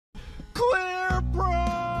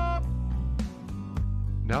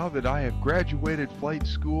Now that I have graduated flight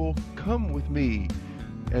school, come with me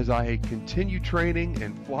as I continue training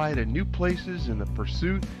and fly to new places in the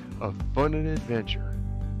pursuit of fun and adventure.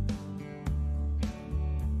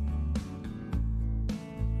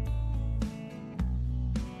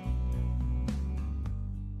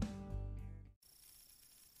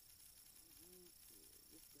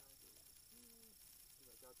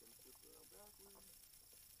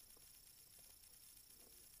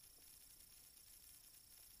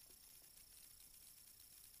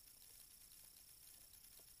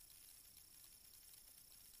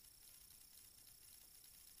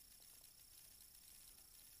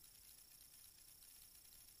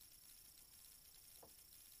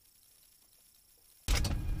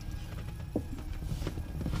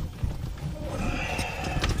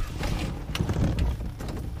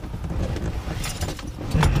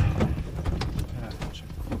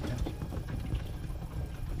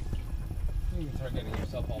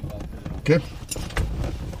 Okay.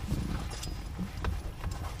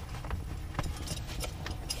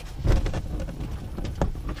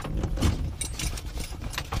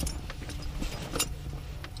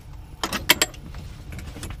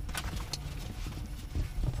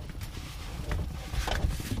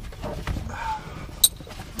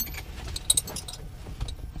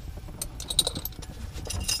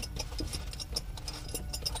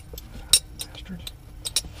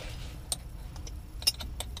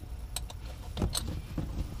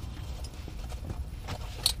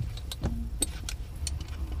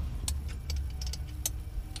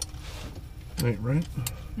 Right?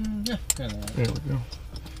 Yeah, kind of. There we go.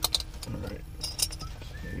 All right.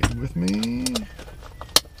 Stay with me.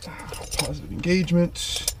 Positive engagement.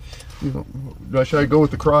 Should I go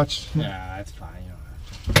with the crotch? Yeah, that's fine. You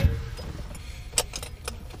don't have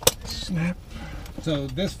to. Snap. So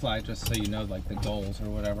this flight, just so you know, like the goals or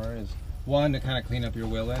whatever, is one, to kind of clean up your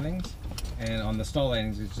wheel landings, and on the stall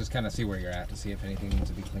landings, is just kind of see where you're at to see if anything needs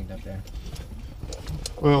to be cleaned up there.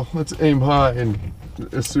 Well, let's aim high and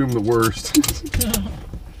assume the worst.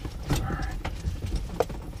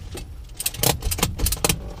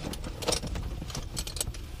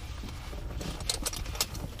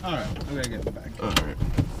 All right, we gotta get in the back. All right.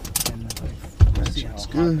 And see how hot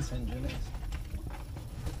good. this engine is.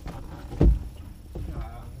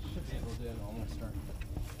 Should be able to do an almost start.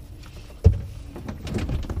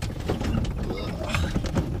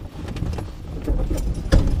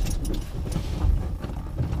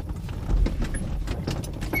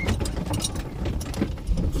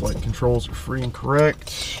 Flight controls are free and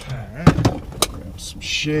correct. Alright. Grab some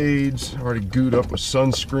shades. Already gooed up with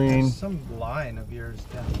sunscreen. There's some line of yours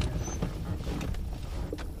down here.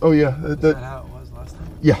 Oh yeah. Is that how it was last time?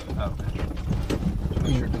 Yeah. Oh, okay.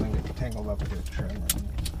 Make sure it doesn't get tangled up with your trim.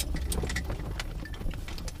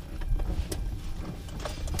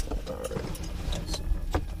 Alright.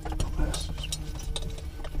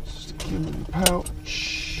 Stick him in the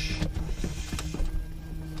pouch.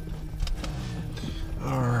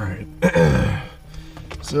 Alright.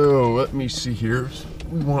 So let me see here.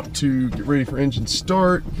 We want to get ready for engine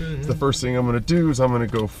start. The first thing I'm going to do is I'm going to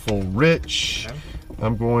go full rich. Okay.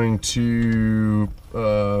 I'm going to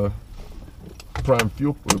prime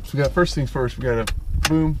fuel. Oops, we got first things first. We got a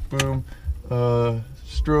boom, boom,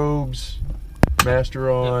 strobes, master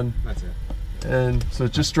on. Yep, that's it. And so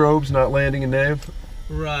just strobes, not landing and nav.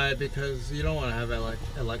 Right, because you don't want to have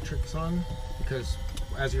electrics on, because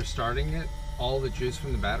as you're starting it, all the juice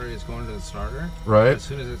from the battery is going to the starter. Right. As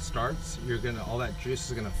soon as it starts, all that juice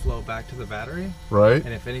is gonna flow back to the battery. Right.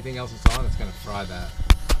 And if anything else is on, it's gonna fry that.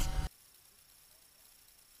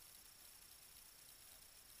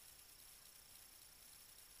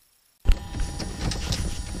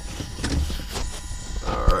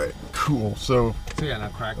 All right. Cool. So yeah, now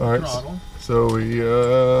crack the throttle. So we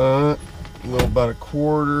about a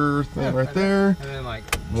quarter thing right there. And then like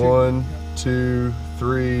 1, 2,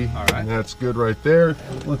 3. All right. And that's good right there.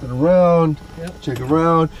 Looking around. Yep. Check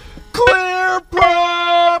around. Clear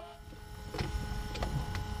prop.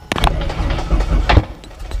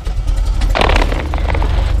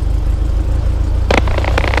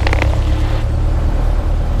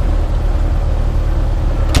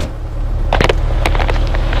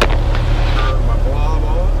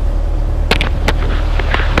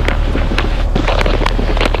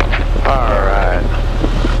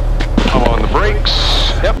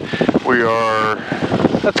 We are.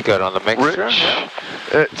 That's good on the mixture. Rich. Yeah.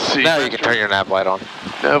 Let's see. Now you can turn your nav light on.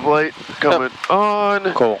 Nav light coming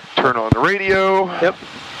on. Cool. Turn on the radio. Yep.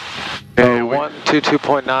 And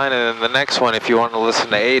 122.9, and then the next one, if you want to listen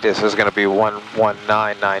to ATIS, is going to be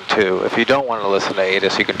 11992. If you don't want to listen to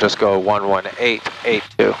ATIS, you can just go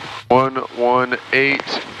 11882.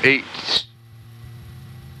 11882.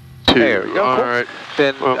 There we go. All Cool. right.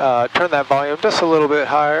 Then turn that volume just a little bit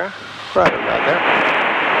higher. Right around there.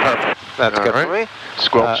 Perfect. That's good for me.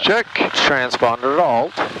 Squelch check. Transponder to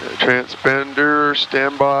alt. Transponder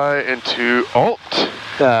standby into alt.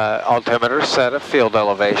 Altimeter set at field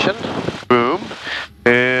elevation. Boom.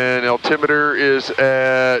 And altimeter is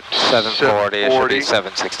at 740. It should be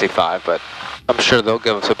 765, but I'm sure they'll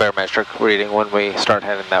give us a barometric reading when we start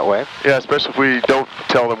heading that way. Yeah, especially if we don't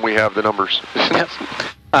tell them we have the numbers. Yep.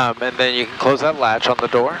 And then you can close that latch on the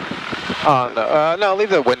door. No, leave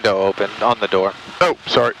the window open on the door. Oh,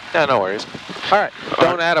 sorry. Yeah, no worries. All right.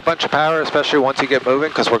 Don't add a bunch of power, especially once you get moving,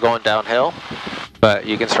 because we're going downhill. But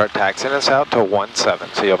you can start taxiing us out to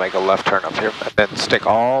 17, so you'll make a left turn up here, and then stick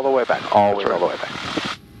all the way back, always all the way back.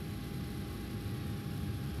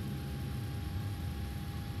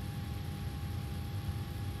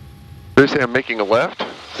 Basically, I'm making a left?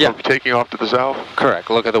 Yeah. I'm taking off to the south?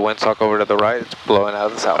 Correct. Look at the windsock over to the right. It's blowing out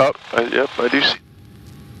of the south. Oh, yep, I do see.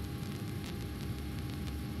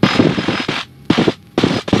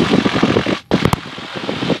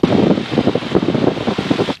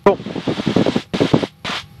 Cool.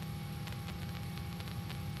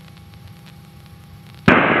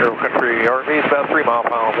 Aero Country RV is about 3 mile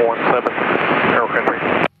power 17. Aero Country.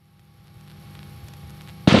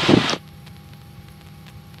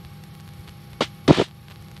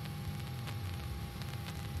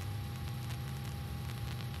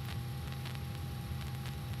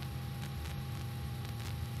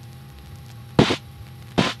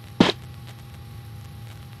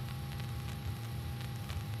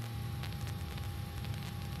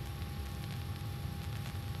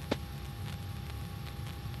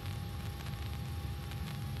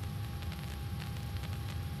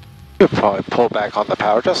 You'll probably pull back on the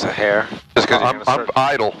power just a hair. Just because I'm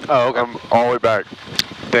idle. Oh, okay. I'm all the way back.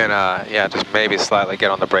 Then, yeah, just maybe slightly get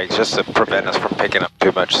on the brakes just to prevent us from picking up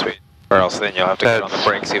too much speed. Or else then you'll have to get on the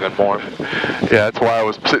brakes even more. Yeah, that's why I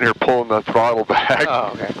was sitting here pulling the throttle back.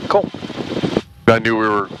 Oh, okay. Cool. I knew we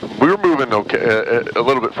were moving okay, a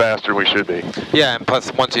little bit faster than we should be. Yeah, and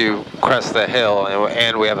plus once you crest the hill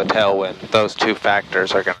and we have a tailwind, those two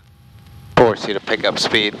factors are going to force you to pick up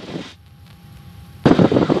speed.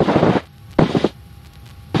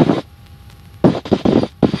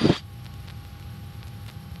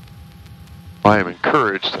 I am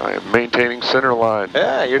encouraged. I am maintaining center line.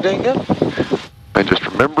 Yeah, you're doing good. And just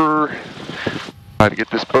remember how to get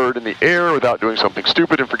this bird in the air without doing something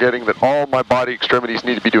stupid and forgetting that all my body extremities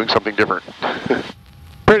need to be doing something different.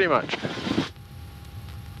 Pretty much.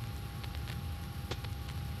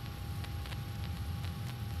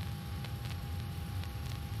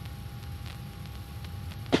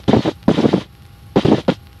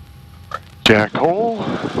 Jack hole.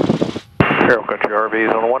 Aero Country RV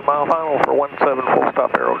is on a 1 mile final for 17 full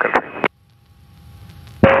stop Aero Country.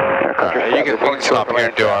 We can stop here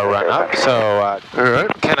and do our run up. So, All right.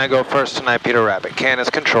 can I go first tonight, Peter Rabbit? Can is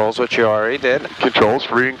controls, which you already did. Controls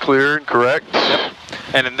free and clear and correct. Yep.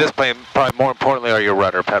 And in this plane, probably more importantly, are your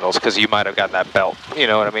rudder pedals, because you might have gotten that belt. You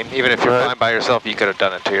know what I mean? Even if you're flying by yourself, you could have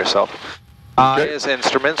done it to yourself. I is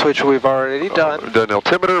instruments, which we've already done. We've done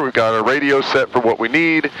altimeter. We've got our radio set for what we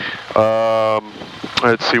need.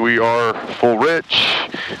 Let's see, we are full rich.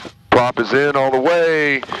 Prop is in all the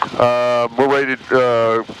way. We're ready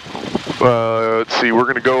to, let's see, we're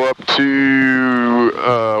going to go up to,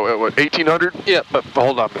 what, 1800? Yeah, but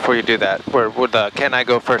hold on, before you do that, we're with can I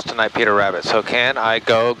go first tonight, Peter Rabbit? So can I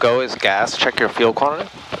go? Go is gas. Check your fuel quantity.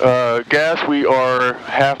 Gas, we are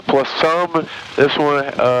half plus some. This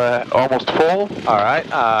one, almost full. All right,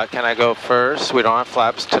 can I go first? We don't have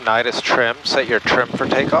flaps. Tonight is trim. Set your trim for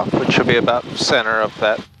takeoff, which should be about center of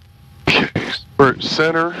that. We're at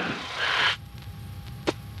center.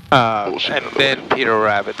 And then Peter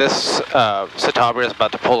Rabbit, this Citabria is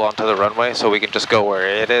about to pull onto the runway, so we can just go where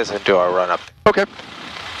it is and do our run up. Okay.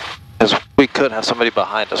 Because we could have somebody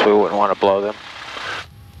behind us, we wouldn't want to blow them.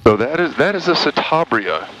 So that is a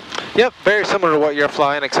Citabria. Yep, very similar to what you're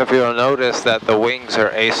flying, except you'll notice that the wings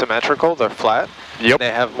are asymmetrical, they're flat. Yep. They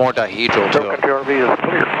have more dihedral to them. Aero Country RV is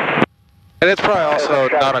clear. And it's probably also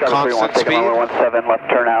not a constant speed. 17, left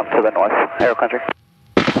turn out to the north. Aero Country.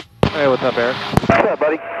 Hey, what's up, Eric? What's up,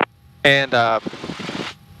 buddy? And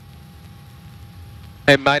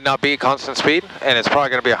it might not be constant speed, and it's probably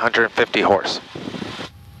going to be 150 horse.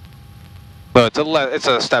 So it's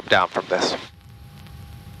a step down from this.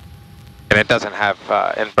 And it doesn't have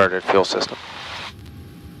inverted fuel system.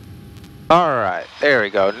 All right, there we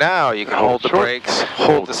go. Now you can hold the short. brakes,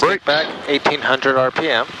 hold the stick back, 1800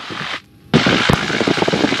 RPM.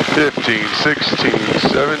 15, 16,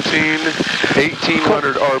 17,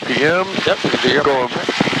 1800 RPM. Yep, you can do your Going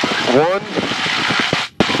one,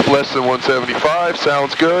 less than 175,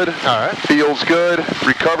 sounds good. All right. Feels good.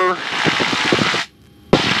 Recover.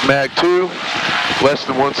 Mag 2, less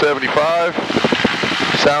than 175,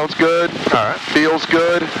 sounds good. All right. Feels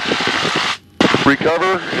good.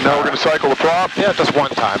 Recover, and now we're going to cycle the prop. Yeah, just one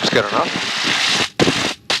time's good enough.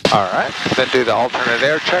 All right, then do the alternate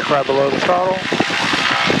air check right below the throttle.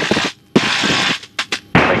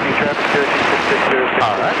 Thank you, traffic 0660.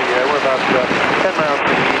 All right. Yeah, we're about 10 miles to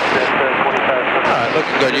the east at 25. All right,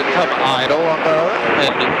 looking good. You can come idle on the other,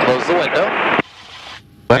 and you can close the window.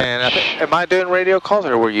 And am I doing radio calls,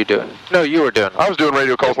 or were you doing? No, you were doing. I was doing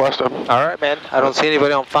radio calls last time. All right, man. I don't see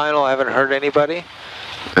anybody on final. I haven't heard anybody.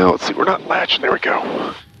 Now let's see, we're not latching. There we go.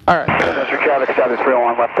 All right. Mr. Traffic, status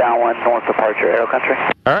 301, left downwind, north departure, Aero Country.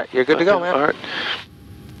 All right, you're good to go, man. All right.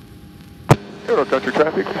 Aero Country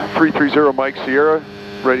traffic, 330 Mike Sierra,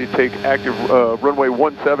 ready to take active runway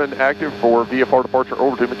 17 active for VFR departure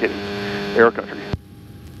over to McKinney. Aero Country.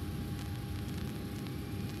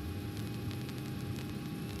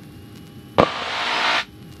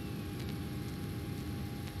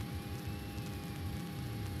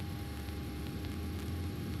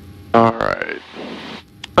 All right.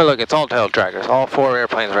 Oh, look, it's all tail draggers. All 4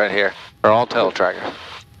 airplanes right here are all tail draggers.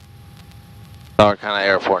 Our kind of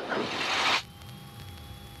airport.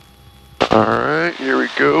 All right, here we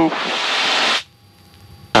go.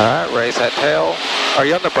 All right, raise that tail. Are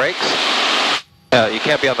you on the brakes? You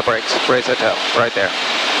can't be on the brakes. Raise that tail, right there.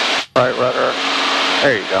 Right rudder.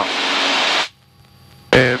 There you go.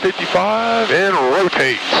 And 55, and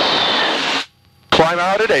rotate. Climb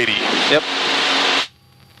out at 80. Yep.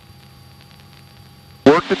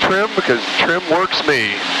 Work the trim because trim works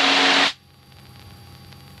me.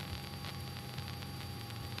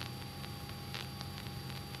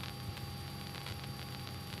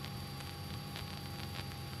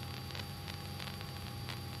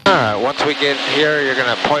 All right, once we get here, you're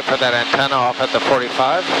going to point for that antenna off at the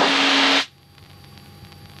 45.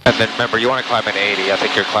 And then remember, you want to climb at 80. I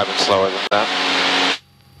think you're climbing slower than that.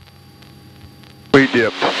 We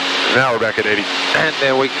dipped. Now we're back at 80. And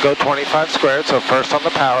then we can go 25 squared. So first on the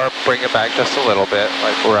power, bring it back just a little bit,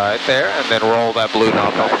 like right there, and then roll that blue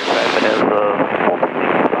knob back. It is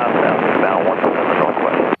 5,000 down, 17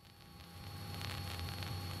 northwest.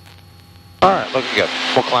 All right, looking good.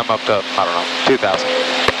 We'll climb up to, I don't know, 2,000.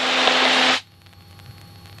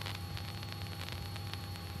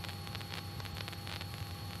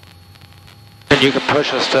 And you can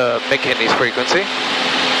push us to McKinney's frequency.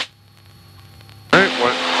 All right,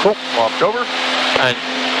 cool. Walked over. And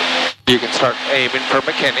you can start aiming for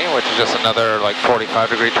McKinney, which is just another like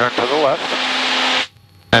 45-degree turn to the left.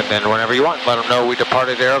 And then whenever you want, let them know we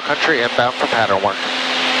departed Aero Country inbound for pattern work.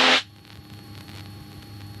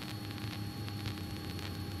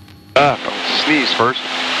 Sneeze first.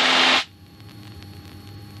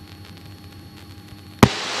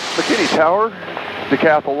 McKinney Tower,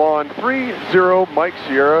 decathalon 30 Mike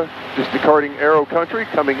Sierra, just departing Aero Country,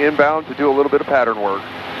 coming inbound to do a little bit of pattern work.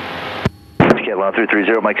 Decathalon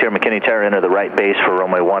 330 Mike Sierra, McKinney Tower, enter the right base for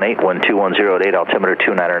runway 18, 1210 at 8, altimeter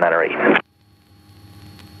 2998.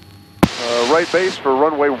 Right base for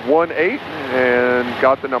runway 18, and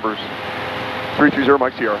got the numbers. 330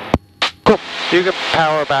 Mike Sierra. Cool. You can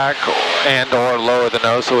power back and or lower the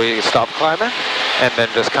nose so we stop climbing, and then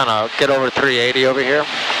just kind of get over 380 over here.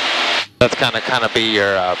 That's kind of be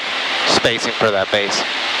your spacing for that base.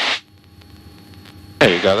 There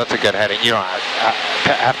you go. That's a good heading. You don't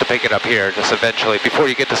have to pick it up here. Just eventually, before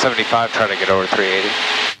you get to 75, try to get over 380.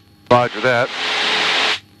 Roger that.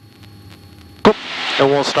 Cool. And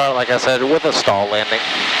we'll start, like I said, with a stall landing.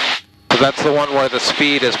 So that's the one where the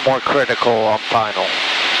speed is more critical on final.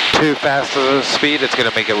 Too fast of a speed, it's going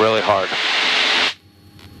to make it really hard.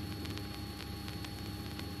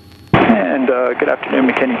 And good afternoon,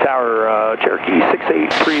 McKinney Tower. Cherokee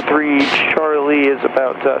 6833 Charlie is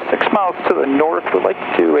about 6 miles to the north. Would like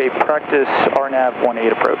to do a practice RNAV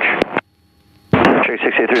 18 approach. Cherokee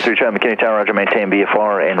 6833 Charlie, McKinney Tower, roger, maintain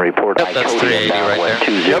BFR and report Yep, that's 380 right there.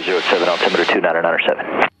 2007, altimeter 2997.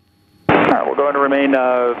 All right, we'll go ahead and remain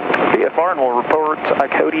BFR and we'll report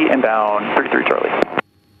Cody inbound 33 Charlie.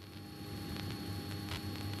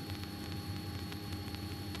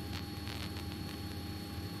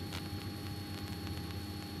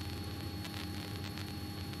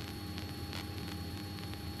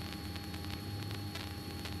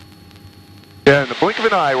 Yeah, in the blink of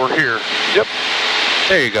an eye, we're here. Yep.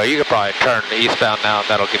 There you go. You could probably turn eastbound now, and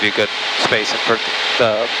that'll give you good spacing for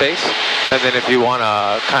the base. And then if you want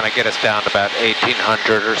to kind of get us down to about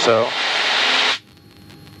 1800 or so.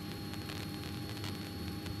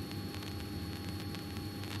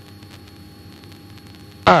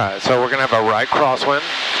 Alright, so we're going to have a right crosswind.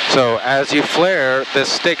 So as you flare, this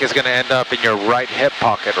stick is going to end up in your right hip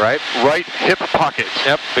pocket, right? Right hip pocket.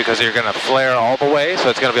 Yep, because you're going to flare all the way, so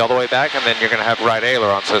it's going to be all the way back, and then you're going to have right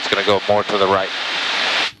aileron, so it's going to go more to the right.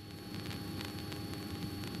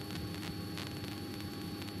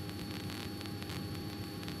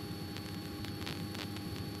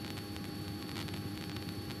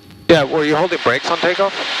 Yeah, were you holding brakes on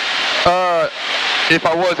takeoff? If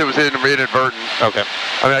I was, it was inadvertent. Okay.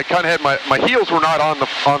 I mean, I kind of had my heels were not on the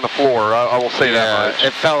floor. I will say that much.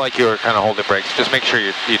 It felt like you were kind of holding brakes. Just make sure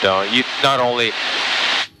you don't. You not only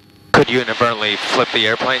could you inadvertently flip the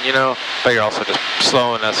airplane, you know, but you're also just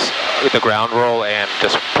slowing us with the ground roll and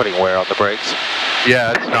just putting wear on the brakes.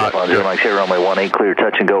 Yeah, it's not. Mike here, runway 18, clear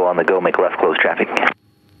touch and go on the go, make left close traffic.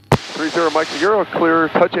 30 Mike Zero, clear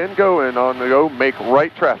touch and go, and on the go, make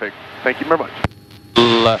right traffic. Thank you very much.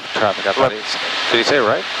 Left traffic, I thought did he say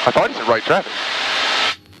right? I thought he said right traffic.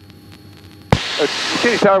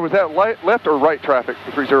 Kenny Tower, was that left or right traffic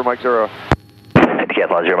for 30 Mike Zero?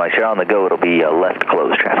 Decathalon 0 Mike Zero, on the go, it'll be left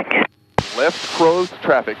closed traffic. Left closed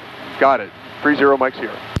traffic. Got it. 30 Mike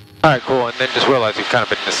Zero. Alright, cool, and then just realize you've kind of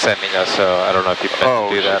been descending us, so I don't know if you meant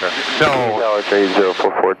to do that or... No. Tower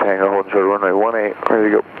 3044 Tango, holding short runway 18, ready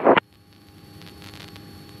to go.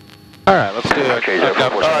 Alright, let's do a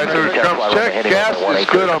Alright, so drums check, gas is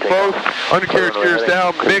good on both, undercarriage gears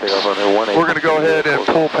down, mix, we're going to go ahead and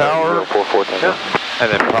pull power,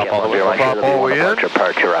 and then prop all the way in,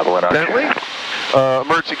 Bentley,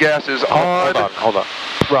 emergency gas is on. Hold on,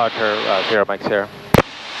 Roger, 0 Mike Sierra.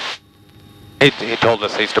 He told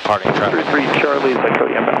us he's departing traffic. 33 Charlie,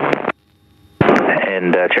 Cody inbound.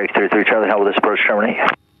 And Cherokee 33 Charlie, how will this approach terminate?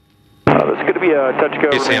 This is going to be a touch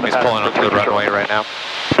go. You see him, he's pulling onto the runway right now.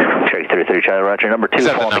 Cherokee 33 Charlie, Roger. Number 2,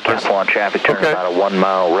 following decathalon traffic, turn about a 1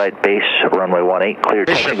 mile right base, runway 18, clear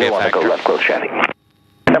touch and go on the go, left close traffic.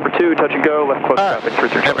 Number 2, touch and go, left close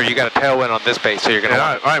traffic. Remember, you got a tailwind on this base, so you're going to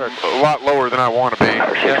I'm a lot lower than I want to be.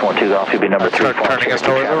 612 Golf, you'll be number 3. Turning us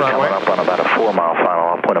towards the runway. Coming up on about a 4 mile final,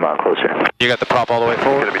 I'll point them out closer. You got the prop all the way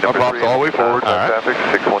forward? It's going to be props all the way forward. All right. Traffic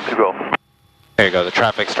 612 Golf. There you go, the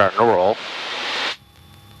traffic's starting to roll.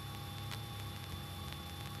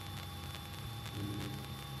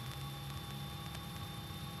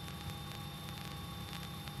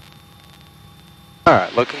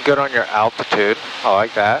 Alright, looking good on your altitude. I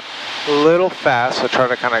like that. A little fast, so try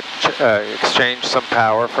to kind of exchange some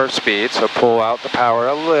power for speed. So pull out the power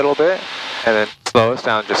a little bit, and then slow us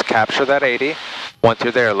down. Just capture that 80. Once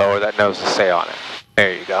you're there, lower that nose to stay on it.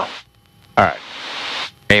 There you go. Alright.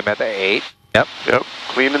 Aim at the 8. Yep.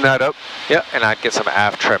 Cleaning that up. Yep, and I'd get some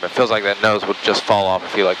aft trim. It feels like that nose would just fall off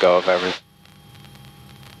if you let go of everything.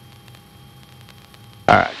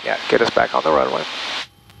 Alright, yeah, get us back on the runway.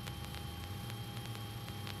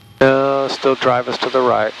 No, still drive us to the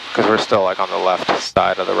right, because we're still like on the left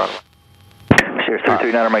side of the runway. Sierra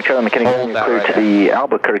 339 Mike Charlie, mechanic clear to the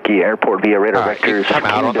Albuquerque Airport via radar vectors. Come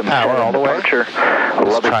out on the power all the way. Let's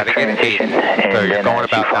try to get 80. So you're going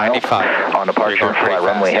about 95. On departure, fly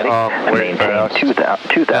runway heading. Maintain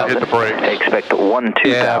 2,000. Expect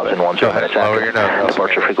 12,010 minutes after.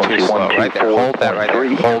 Departure frequency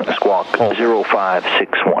 124.3. Squawk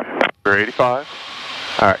 0561. 85.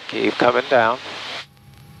 Alright, keep coming down.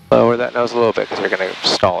 Lower that nose a little bit because you're going to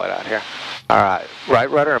stall it out here. Alright, right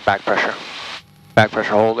rudder and back pressure. Back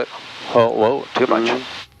pressure, hold it. Oh, whoa, too much.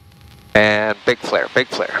 And big flare, big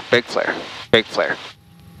flare, big flare, big flare.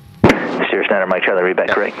 Sierra Snyder, Mike Charlie, read back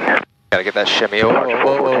correct. Gotta get that shimmy.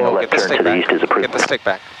 Whoa, get the stick back. Get the stick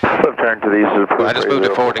back. Left turn to the east is approved. I just moved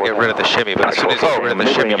it forward to get rid of the shimmy, but as soon as you get rid of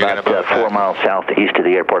the shimmy, you're going to move it 4 miles southeast of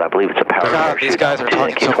the airport. I believe it's a power. God, these guys are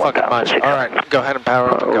talking so fucking much. Alright, go ahead and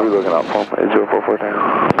power up and go. We're looking out for 044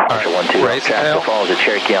 now. Alright, raise the tail. Follows the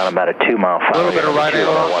Cherokee on about a 2 mile A little bit of right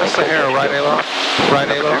aileron. Just a hair of right aileron.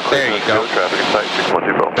 Right aileron. There you go. Traffic in sight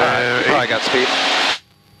 612 Golf. Probably got speed.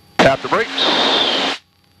 Tap the brakes.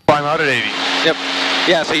 Climb out at 80. Yep.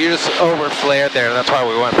 Yeah, so you just over flared there, and that's why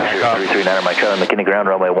we went back up. 339 Mike Charlie, McKinney ground,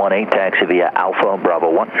 runway 18, taxi via Alpha Bravo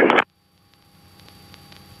 1.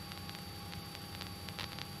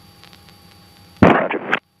 Roger.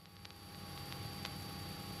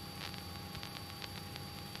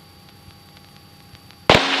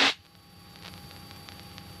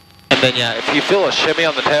 And then, yeah, if you feel a shimmy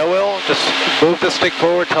on the tail wheel, just move the stick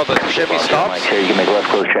forward till the shimmy stops. Mike, here you can make left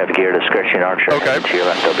close traffic here, discretion archer. Okay. To your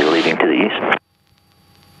left, they'll be leaving to the east.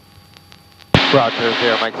 Roger,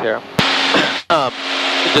 0 Mike 0.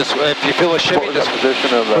 Just if you feel a shimmy, just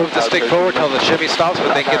move the stick forward till the shimmy stops,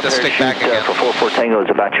 but then get the stick back again. For 44 Tango is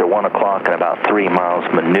about your 1 o'clock and about 3 miles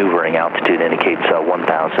maneuvering altitude indicates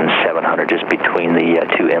 1,700 just between the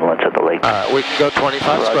 2 inlets of the lake. All right, we can go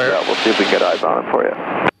 25 square. We'll see if we can get eyes on it for you.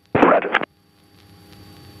 Roger.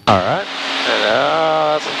 All right,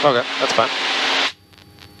 and, okay, that's fine.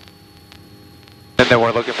 And then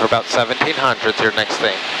we're looking for about 1,700, your next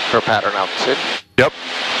thing, for pattern altitude. Yep.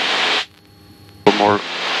 A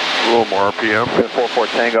little more RPM. 44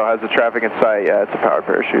 Tango has the traffic in sight. Yeah, it's a powered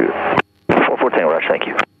parachute. 44 Tango, Rush, thank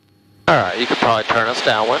you. All right, you could probably turn us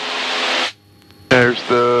downwind. There's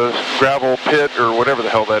the gravel pit or whatever the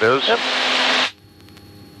hell that is. Yep.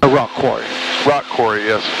 A rock quarry. Rock quarry,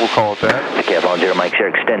 yes, we'll call it that. Decathalon 0 Mike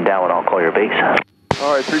 0, extend downwind, I'll call your base.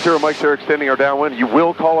 All right, 30 Mike Sierra extending our downwind. You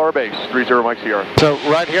will call our base, 30 Mike Sierra. So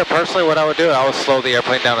right here, personally, what I would do, I would slow the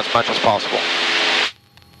airplane down as much as possible.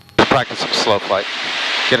 Just practice some slow flight.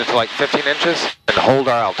 Get it to like 15 inches and hold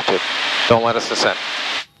our altitude. Don't let us descend.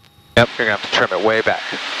 Yep, you're gonna have to trim it way back.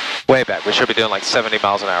 Way back. We should be doing like 70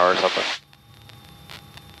 miles an hour or something.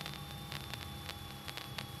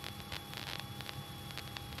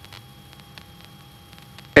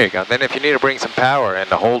 There you go. Then if you need to bring some power and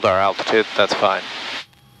to hold our altitude, that's fine.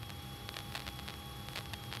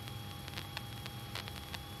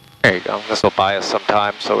 There you go. This will buy us some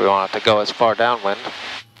time so we won't have to go as far downwind.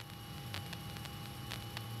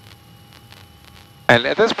 And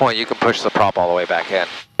at this point, you can push the prop all the way back in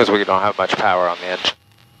because we don't have much power on the engine.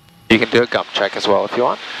 You can do a gum check as well if you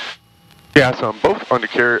want. Gas on both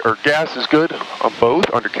undercarriage, or gas is good on both.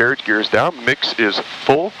 Undercarriage gears down. Mix is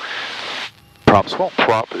full. Prop's full.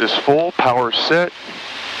 Prop is full. Power set.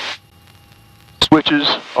 Switches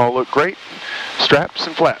all look great. Straps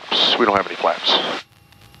and flaps. We don't have any flaps.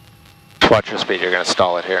 Watch your speed. You're going to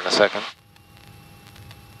stall it here in a second.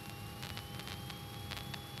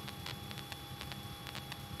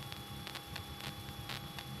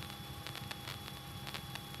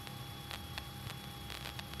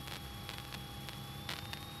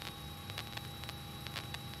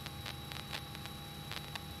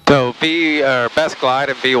 So best glide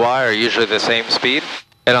and VY are usually the same speed,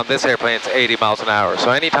 and on this airplane it's 80 miles an hour.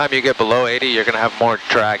 So anytime you get below 80, you're going to have more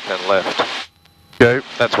drag than lift. Okay.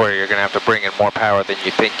 That's where you're going to have to bring in more power than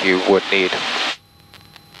you think you would need.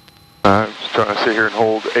 I'm just trying to sit here and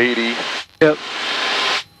hold 80. Yep.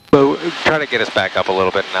 But try to get us back up a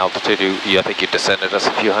little bit in altitude. I think you descended us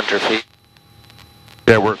a few hundred feet.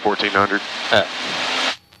 Yeah, we're at 1,400.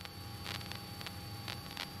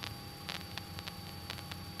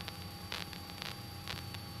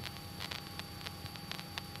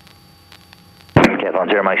 Decathalon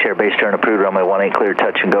 0 Mike Sierra, base turn approved, runway 18, clear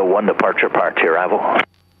touch and go, 1 departure prior to arrival.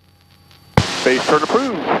 Base turn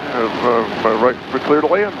approved. Right, we're clear to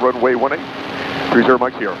land, runway 18, 30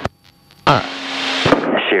 Mike Sierra. Alright.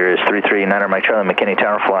 Sierra is 339er Mike Charlie, McKinney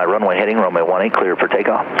Tower, fly runway heading, runway 18, clear for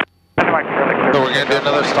takeoff. So we're going to do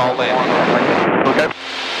another stall landing. Okay.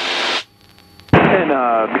 And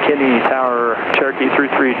McKinney Tower, Cherokee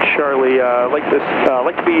 33 Charlie, like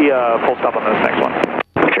to be full stop on this next one.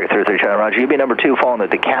 Cherokee 33 Charlie, Roger. UB number 2 following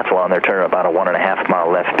the decathalon. They're turning about a 1.5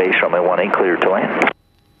 mile left base, runway 18, clear to land.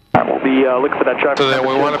 We'll be looking for that traffic. So then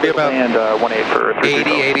we want to be about and 18 for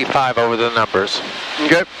 80, 85 over the numbers.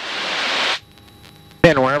 Okay.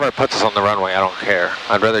 And wherever it puts us on the runway, I don't care.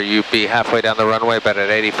 I'd rather you be halfway down the runway, but at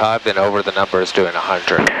 85 than over the numbers doing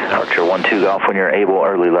 100. Archer 1-2 Golf when you're able,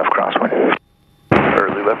 early left crosswind.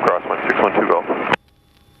 Early left crosswind, 612 Golf.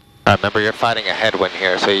 Remember, you're fighting a headwind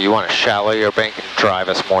here, so you want to shallow your bank and drive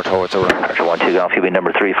us more towards the road. Archer 1-2 Golf, you'll be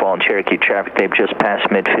number 3 following Cherokee traffic. They've just passed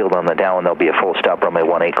midfield on the down. There'll be a full stop, runway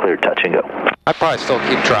 18, clear touch and go. I'd probably still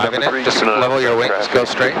keep driving it. Just level your wings, go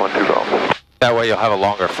straight. 612 Golf. That way you'll have a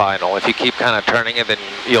longer final. If you keep kind of turning it, then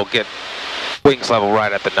you'll get wings level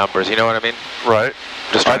right at the numbers. You know what I mean? Right.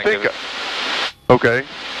 Just trying to give it, okay.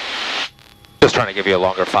 just trying to give you a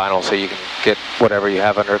longer final so you can get whatever you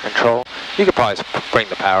have under control. You could probably bring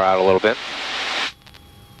the power out a little bit.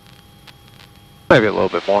 Maybe a little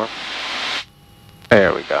bit more.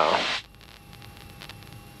 There we go.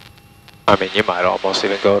 I mean, you might almost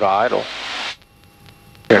even go to idle.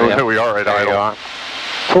 Here we are at idle.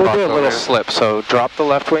 So we'll do a little slip, so drop the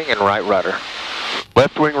left wing and right rudder.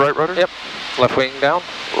 Left wing, right rudder? Yep. Left wing down,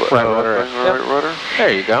 right rudder. Left wing, right rudder.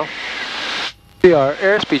 There you go. See, our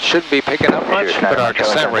airspeed shouldn't be picking up much, but our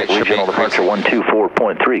descent rate should be increasing. Departure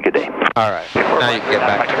 124.3, good day. Alright, now you can get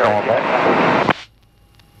back to normal.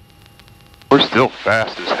 We're still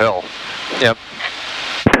fast as hell. Yep.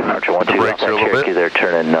 Archer 1-2 Golf, Cherokee, they're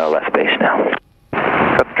turning left base now.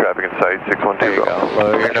 Got the traffic in sight, 612. There you go.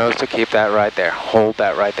 Lower your nose to keep that right there. Hold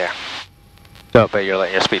that right there. No, but you're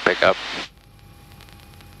letting your speed pick up.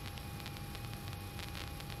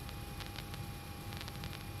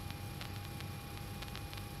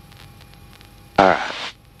 Alright.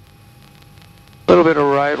 A little bit of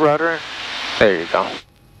right rudder. There you go.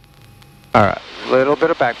 Alright. Little bit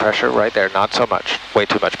of back pressure right there. Not so much. Way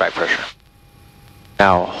too much back pressure.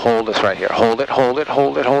 Now hold this right here. Hold it, hold it,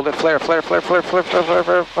 hold it, hold it. Flare, flare, flare, flare, flare, flare, flare,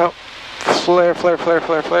 flare. Oh. Flare, flare, flare,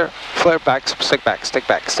 flare, flare. Flare back, stick back, stick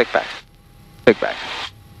back, stick back. Stick back.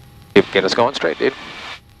 Get us going straight, dude.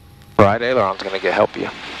 Right aileron's gonna help you.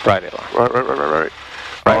 Right aileron. Right.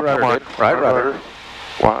 Right Oh, rudder, dude. Right rudder.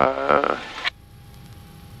 Why?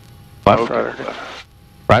 Left Okay. rudder.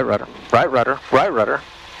 Right rudder. Right rudder. Right rudder.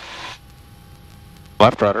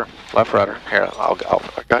 Left rudder. Left rudder. Here, I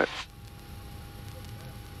got it.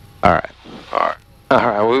 Alright.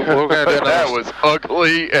 Alright, we're going to do another... That was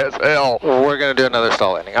ugly as hell. We're going to do another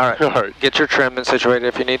stall landing. Alright. Alright. Get your trim and situated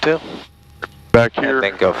if you need to. Back here. And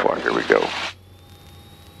then go for it. Here we go.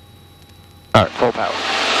 Alright, full power.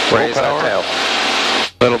 Raise that tail.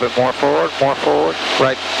 A little bit more forward,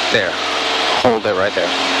 right there. Hold it right there.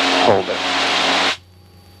 Hold it.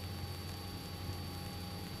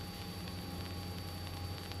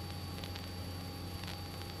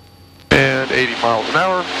 And 80 miles an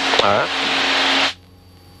hour. Alright.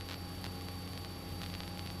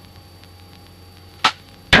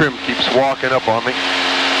 Trim keeps walking up on me.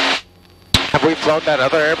 Have we flown that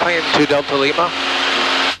other airplane to Delta Lima?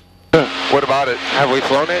 What about it? Have we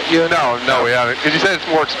flown it? No, we haven't. Because you said it's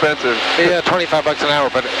more expensive. Yeah, $25 an hour,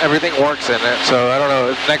 but everything works in it. So I don't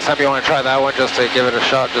know. Next time you want to try that one, just to give it a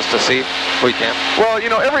shot, just to see, we can. Well, you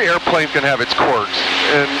know, every airplane can have its quirks,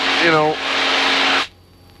 and you know.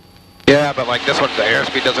 Yeah, but like this one, the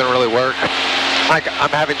airspeed doesn't really work. Like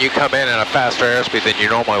I'm having you come in at a faster airspeed than you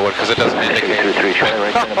normally would because it doesn't indicate. 3 Charlie,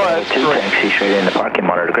 right turn about 2, taxi straight in the parking,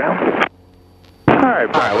 monitor ground.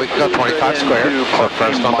 Alright, we can go 25 square. So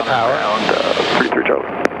first on the power. 33 Charlie.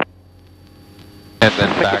 And then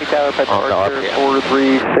back on the RPM.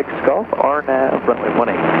 436 Golf, RNAV,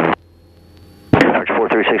 runway 18. Arch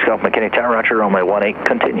 436 Golf, McKinney Tower, Roger, runway 18,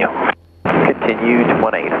 continue. Continue to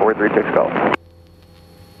 18, 436 Golf.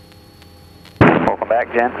 Welcome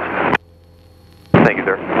back, Jen. Thank you,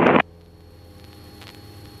 sir.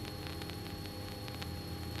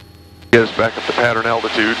 Get us back up to pattern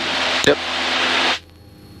altitude. Yep.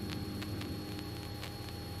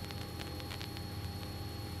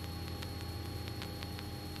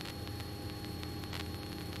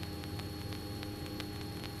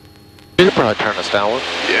 You can probably turn us downward.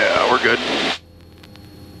 Yeah, we're good.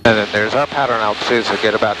 And then there's our pattern altitude, so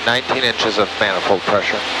get about 19 inches of manifold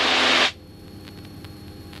pressure.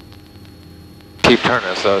 Keep turning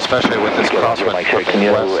us though, especially with this crosswind Mike, from can the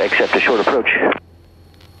you west. accept a short approach?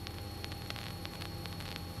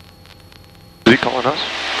 Is he calling us?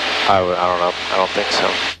 I don't know. I don't think so.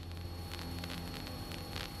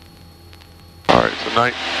 All right, so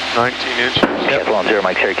 19 inches. Decathalon 0,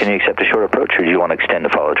 Mike, sir, can you accept a short approach, or do you want to extend to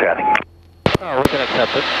follow traffic? Oh, we can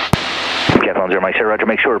accept it. Decathalon 0, Mike, sir, Roger,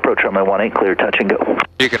 make short approach, runway 18, clear, touch and go.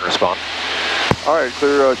 You can respond. All right,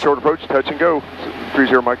 clear short approach, touch and go.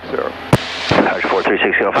 30 Mike, sir. Arch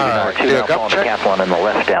 436 Golf, Alright, number 2, now following Decathalon in the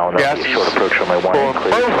left down, Gas that'll be a short approach, runway 18,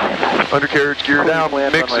 clear to land. Undercarriage gear down,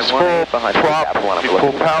 mix is full, prop,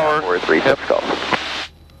 full power. 436 Golf.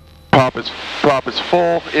 Prop is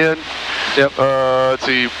full, in. Yep. Let's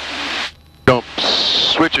see. Dump,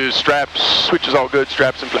 switches, straps, switches all good,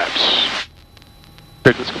 straps and flaps.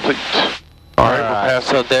 Checklist complete. All right, we're past.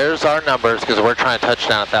 So there's our numbers because we're trying to touch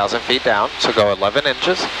down 1,000 feet down. So go 11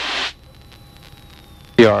 inches.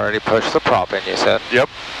 You already pushed the prop in, you said? Yep.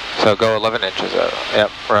 So go 11 inches.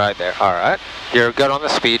 Yep, right there. All right. You're good on the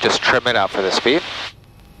speed. Just trim it out for the speed.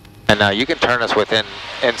 And now you can turn us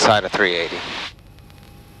inside of 380.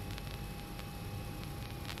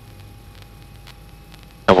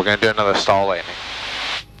 And we're going to do another stall landing.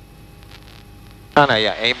 Oh no,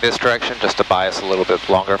 yeah, aim this direction just to buy us a little bit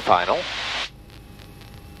longer final.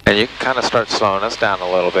 And you can kind of start slowing us down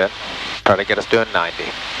a little bit. Try to get us doing 90.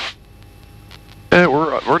 Yeah,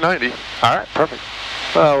 we're 90. All right, perfect.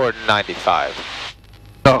 Well, we're 95.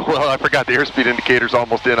 Oh, well, I forgot the airspeed indicator's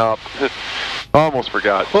almost in up. Almost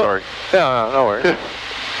forgot, sorry. No worries.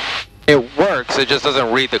 It works, it just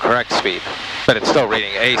doesn't read the correct speed. But it's still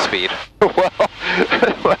reading a speed. Well,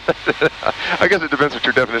 I guess it depends what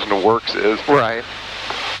your definition of works is. Right.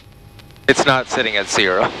 It's not sitting at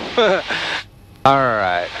 0. All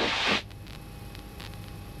right.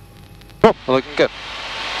 Oh, we're looking good.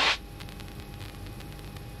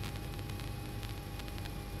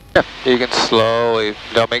 Yeah, you can slowly,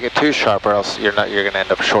 don't make it too sharp or else you're going to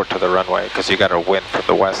end up short to the runway because you got a wind from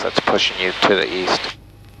the west that's pushing you to the east.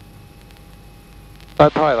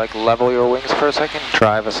 I'd probably like level your wings for a second,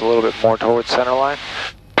 drive us a little bit more towards center line.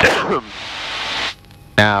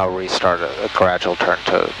 Now restart a gradual turn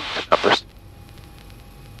to numbers.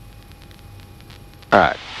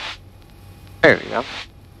 Alright. There you go.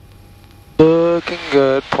 Looking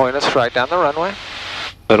good. Point us right down the runway.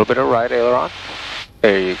 Little bit of right aileron.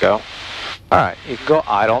 There you go. Alright, you can go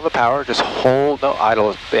idle on the power. Just hold, no,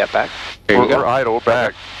 idle, yeah, back. There you go. We're idle,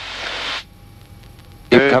 back.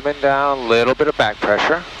 Keep coming down, little bit of back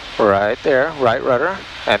pressure. Right there, right rudder.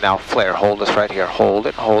 And now flare, hold us right here. Hold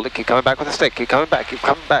it, keep coming back with the stick. Keep coming back, dude.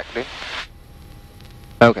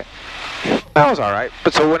 Okay. That was alright.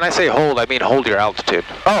 But so when I say hold, I mean hold your altitude.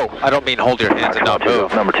 Oh, I don't mean hold your hands and not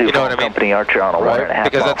move. Number 2, you know what I mean? Company Archer on a right? 1.5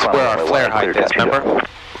 Because that's where our flare height is, remember?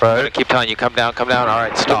 Right. I'm going to keep telling you, come down.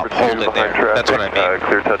 Alright, stop, hold it there. That's what I mean.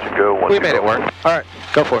 Clear touch and go. We made it work. Alright,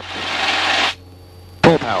 go for it.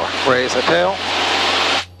 Full power. Raise the tail.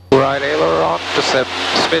 Right aileron, just a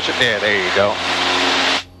smidgen. Yeah, there you go.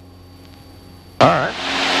 Alright.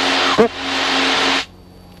 Cool.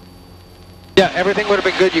 Yeah, everything would have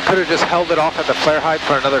been good. You could have just held it off at the flare height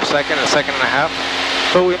for another second, a second and a half.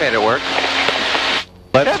 But we made it work.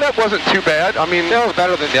 Yeah, that wasn't too bad. I mean, that was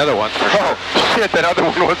better than the other ones for sure. Oh, shit, that other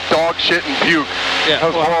one was dog shit and puke. Yeah,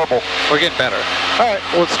 that was horrible. We're getting better. Alright,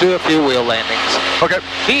 let's do a few wheel landings. Okay.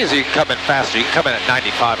 These, you can come in faster. You can come in at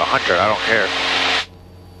 95, 100, I don't care.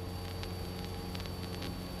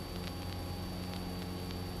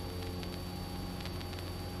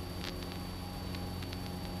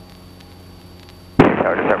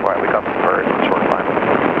 Just FYI, we come for short climb.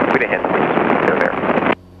 We didn't hit them. They're there.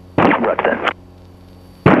 Right then.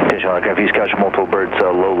 Station aircraft, he's catching multiple birds,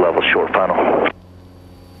 low level, short final.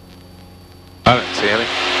 I didn't see any.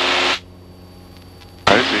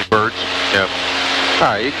 I didn't see birds. Yep.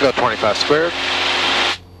 Alright, you can go 25 squared.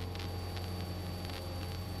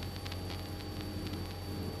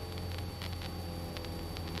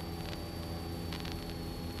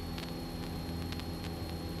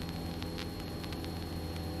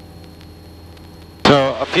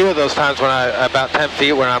 So a few of those times when about 10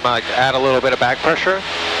 feet when I'm like add a little bit of back pressure,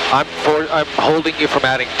 I'm holding you from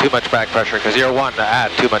adding too much back pressure because you're wanting to add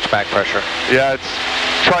too much back pressure. Yeah, it's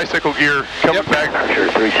tricycle gear coming back.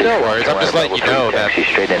 No worries, I'm just letting you know that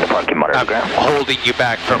I'm holding you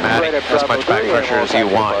back from adding as much back pressure as you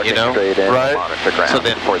want, you know? Right. So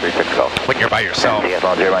then when you're by yourself.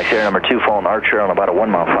 Decathalon 0 Mike Sierra, number 2, falling Archer on about a 1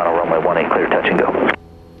 mile final, runway 18, clear touch and go.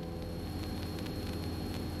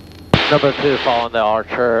 Number 2, following the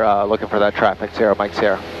Archer, looking for that traffic, 0 Mike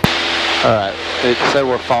Sierra. Alright, it said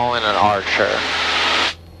we're following an Archer.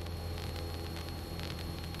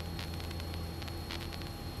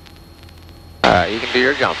 Alright, you can do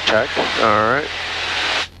your jump check. Alright.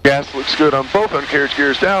 Gas looks good on both undercarriage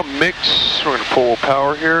gears down. Mix, we're going to pull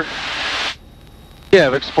power here. Yeah,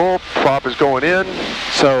 mix full, prop is going in.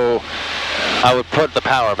 So I would put the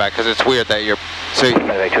power back because it's weird that you're, so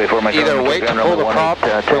either wait to pull the prop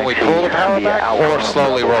when we pull the power back or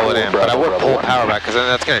slowly roll it in. But I would pull power back because then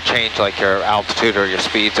that's going to change like your altitude or your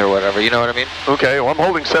speeds or whatever, you know what I mean? Okay, well I'm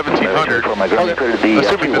holding 1700. Okay.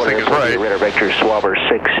 Assuming this thing is right.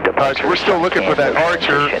 Alright, so we're still looking for that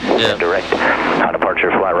Archer. Yeah. Direct.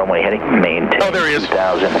 Departure, fly runway heading, maintain. Oh, there he is.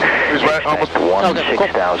 2000. He's right, almost.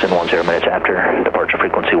 16,000, 10 minutes after. Departure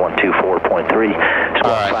frequency 124.3.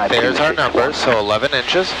 Alright, there's our numbers, so 11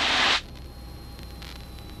 inches.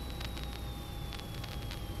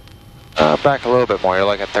 Back a little bit more, you're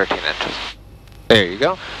like at 13 inches. There you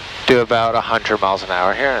go. Do about 100 miles an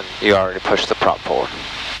hour here, and you already pushed the prop forward.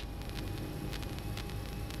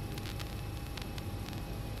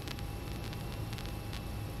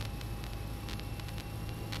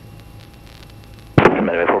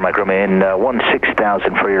 Microman,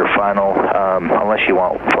 16,000 for your final, unless you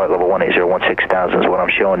want flight level 180, 16,000 is what I'm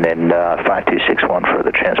showing, then 5261 for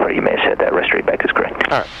the transport. You may have said that, rest rate back is correct.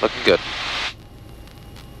 Alright, looking good.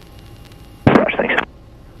 Gosh, thanks.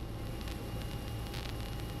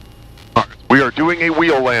 We are doing a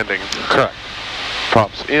wheel landing. Correct.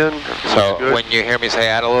 Props in. So when you hear me say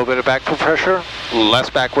add a little bit of backward pressure, less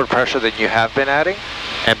backward pressure than you have been adding,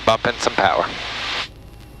 and bump in some power.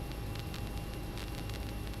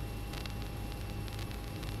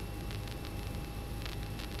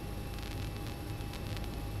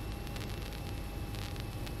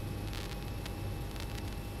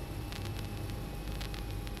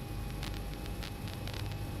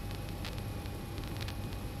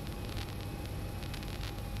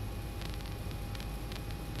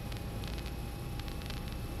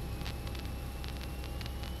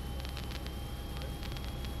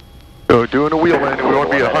 So doing a wheel landing, we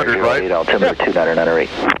want to be 100, right? Altimeter 2998.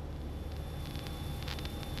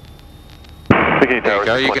 There you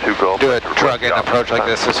go. You can do a drug-in approach like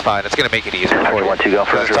this is fine. It's going to make it easier for you.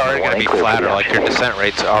 Because it's already going to be flatter, like your descent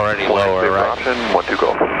rate's already lower, right? Option 1-2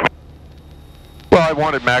 go. Well, I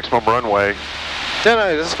wanted maximum runway.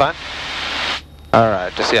 No, this is fine.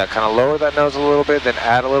 Alright, just kind of lower that nose a little bit, then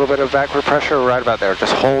add a little bit of backward pressure right about there.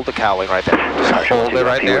 Just hold the cowling right there. Just hold it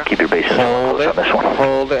right there. Keep your base hold it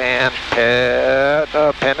and pin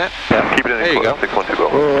it. Yeah. Keep it in there you go. 6-1-2 go.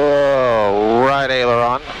 Whoa, right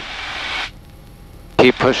aileron.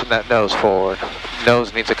 Keep pushing that nose forward.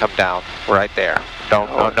 Nose needs to come down right there. No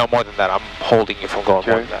more than that. I'm holding you from going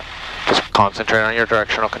more than that. Just concentrate on your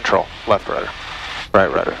directional control. Left rudder.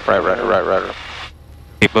 Right rudder. Right rudder. Right rudder.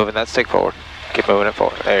 Keep moving that stick forward. Keep moving it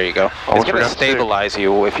forward. There you go. It's going to stabilize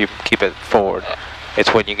you if you keep it forward.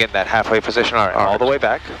 It's when you get in that halfway position. All right, all the way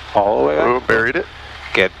back. All the way back. Oh, buried it.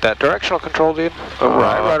 Get that directional control, dude.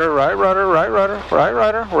 Right rudder, right rudder, right rudder, right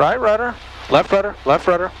rudder, right rudder. Left rudder, left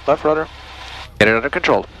rudder, left rudder. Get it under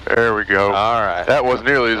control. There we go. All right. That wasn't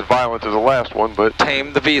nearly as violent as the last one, but...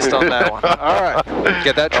 Tame the beast on that one. All right.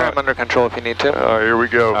 Get that trim under control if you need to. Here we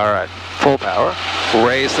go. All right. Full power.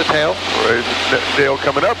 Raise the tail. Raise the tail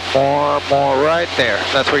coming up. More right there.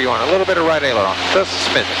 That's where you want. A little bit of right aileron. Just a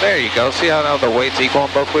smidgen. There you go. See how now the weight's equal on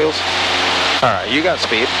both wheels? All right. You got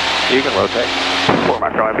speed. You can rotate. 4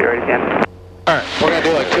 micro, I'll be ready again. All right. We're going to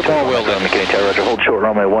do like 2 more wheel lifts. McKinney Tower, Roger. Hold short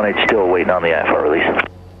runway 18, still waiting on the IFR release.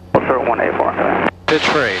 We'll throw 184. Pitch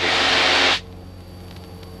for 80.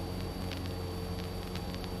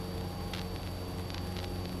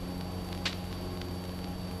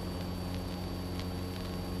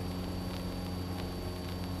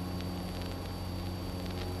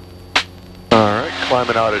 Alright,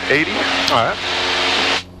 climbing out at 80. Alright.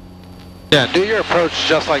 Yeah, do your approach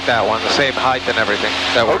just like that one, the same height and everything.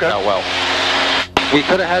 That worked out well. We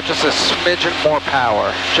could have had just a smidgen more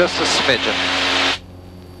power, just a smidgen.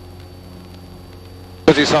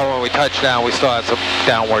 Because you saw when we touched down, we still had some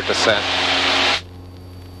downward descent.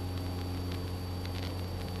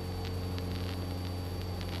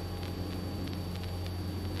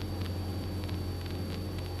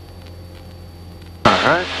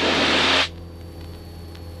 Alright.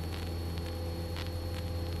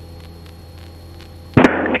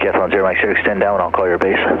 Decathalon 0 Mike Sierra, extend down, I'll call your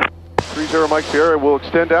base. 30 Mike Sierra will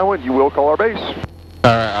extend downwind, you will call our base. Alright,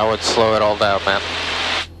 I would slow it all down, man.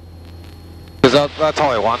 Because that's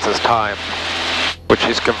all he wants is time, which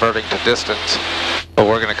he's converting to distance, but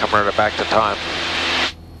we're going to convert it back to time.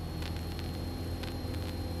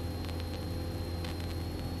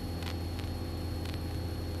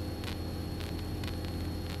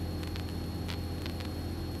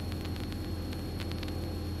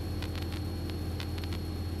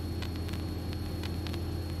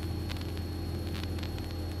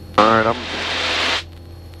 Alright, I'm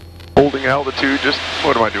holding altitude, just,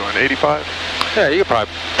 what am I doing, 85? Yeah, you could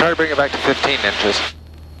probably try to bring it back to 15 inches.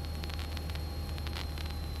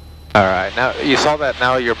 Alright, now you saw that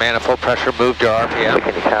now your manifold pressure moved your RPM.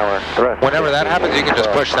 Whenever that happens, you can just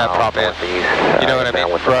push that prop in. You know what I mean?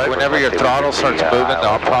 Right. Whenever your throttle starts moving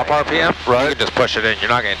the prop RPM, you can just push it in. You're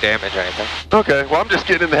not going to damage anything. Okay, well I'm just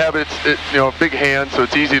getting in the habit, you know, big hand, so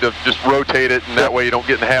it's easy to just rotate it, and that way you don't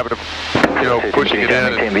get in the habit of, you know, pushing it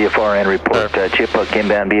in. Maintain VFR and report. Chip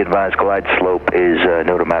inbound, be advised, glide slope is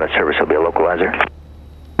no to out of service, will be a localizer.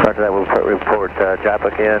 After that, we'll report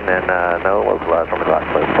JAPIC in and no localizer from the glide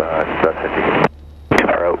slope.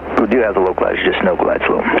 Alright, we do have the localizer, just no glide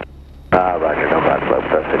slope. Roger, no glide slope,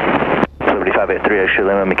 50. Liberty 583, extra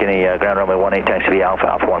limit, McKinney, ground runway 18, taxi to Alpha,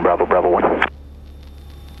 Alpha 1, Bravo, Bravo 1.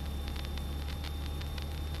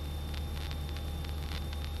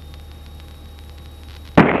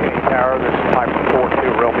 McKinney Tower, this is Piper 42,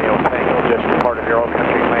 Romeo Tango, just departed Aero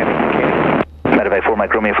Country, landing McKinney. Medevac 4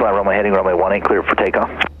 Mike Romeo, fly runway heading, runway 18, clear for takeoff.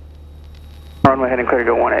 Runway heading clear to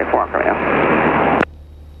go 184 from you.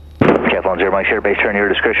 Decathalon 0 Mike Sierra, base turn your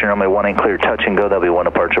discretion, runway 18, clear touch and go, that'll be one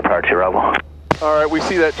departure prior to your arrival. Alright, we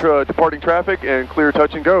see that departing traffic and clear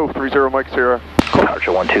touch and go, 30 Mike Sierra.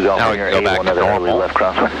 Departure 12 Golf, Now we can go back to another normal. left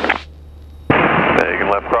crosswind. You can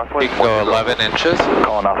left crosswind. You can go 11 inches.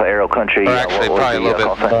 Calling off of Aero Country. Or actually, probably a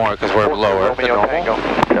little bit more because we're lower than normal.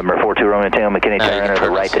 Number 42 Romeo Tango, McKinney Tower, enter the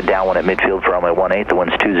right to downwind at midfield for runway 18, the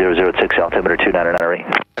wind's 2006, altimeter 2998.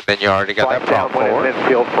 And then you already got that prop forward.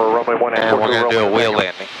 Midfield for runway 18. And we're going to do a wheel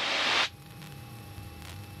landing.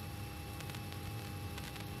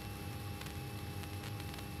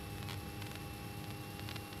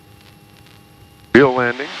 Wheel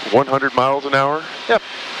landing, 100 miles an hour. Yep.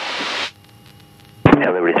 Yeah,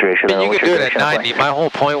 Liberty consideration. And you can do it at 90. My whole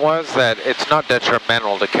point was that it's not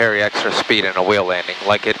detrimental to carry extra speed in a wheel landing,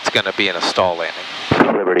 like it's going to be in a stall landing.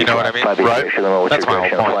 Liberty, you know what I mean? Right. That's my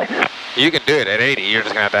whole point. You can do it at 80. You're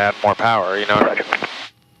just going to have to add more power. You know what I mean?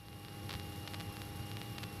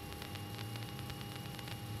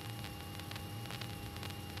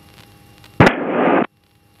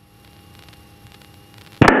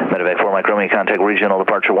 Medevac 4 Mike Romeo, contact regional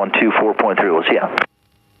departure 124.3. We'll see ya.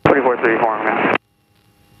 2434, man.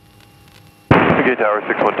 Okay, Tower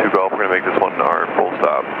 612 Golf. We're going to make this one our full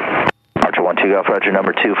stop. Archer 12 Golf, Roger.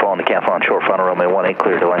 Number 2, following decathalon short, final Romeo 18,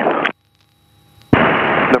 clear to land.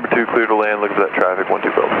 Number 2, clear to land. Look at that traffic, 12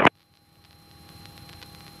 Golf.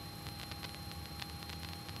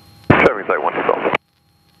 Traffic site 12 Golf.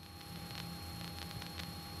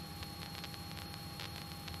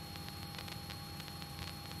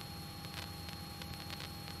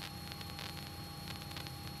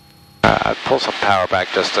 I'd pull some power back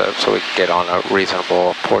just so we can get on a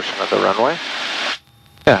reasonable portion of the runway.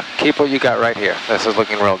 Yeah, keep what you got right here. This is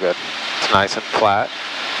looking real good. It's nice and flat.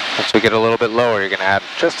 Once we get a little bit lower, you're going to add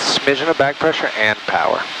just a smidgen of back pressure and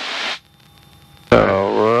power.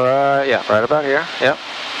 So, yeah, right about here. Yep.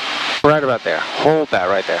 Right about there. Hold that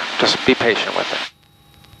right there. Just be patient with it.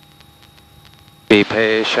 Be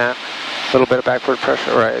patient. A little bit of backward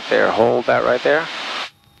pressure right there. Hold that right there.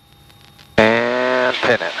 And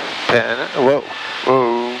pin it. Pin it. Whoa.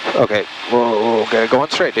 Whoa. Okay. Whoa. Okay, going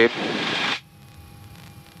straight, dude.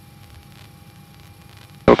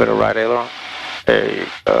 A little bit of right aileron. There you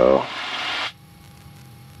go.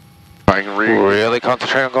 I can really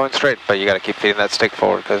concentrate on going straight, but you got to keep feeding that stick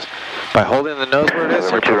forward because by holding the nose where it is,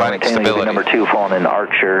 you're providing stability. Number 2 falling in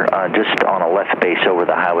Archer, just on a left base over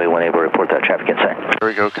the highway when able to report that traffic insight. There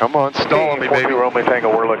we go. Come on, stall me, baby. Romeo Tango,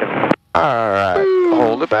 we're looking. All right.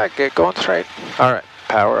 Hold it back. Get going straight. All right.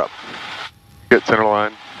 Power up. Get center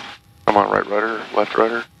line. Come on, right rudder, left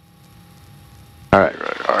rudder. All right.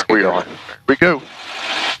 All right, we are. Here we go.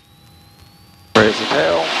 Raise the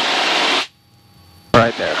tail.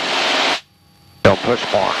 Right there. Don't push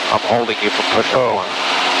more. I'm holding you from pushing more.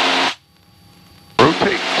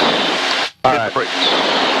 Rotate. All Hit right. the brakes.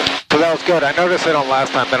 So that was good. I noticed it on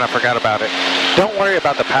last time, then I forgot about it. Don't worry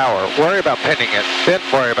about the power. Worry about pinning it. Then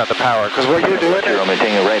worry about the power. Because what you're doing is... Romeo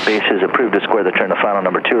Tango, right base is approved to square the turn to final.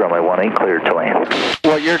 Number 2, Romeo 18, cleared to land.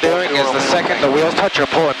 What you're doing is the second the wheels touch, you're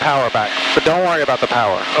pulling power back. But don't worry about the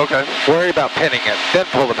power. Okay. Worry about pinning it. Then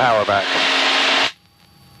pull the power back.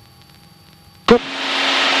 Boop.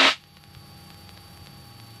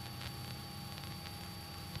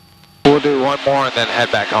 We'll do one more and then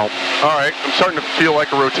head back home. All right. I'm starting to feel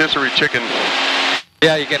like a rotisserie chicken.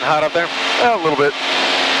 Yeah, you getting hot up there? A little bit.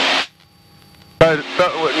 I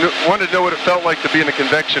wanted to know what it felt like to be in a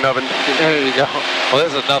convection oven. There you go. Well,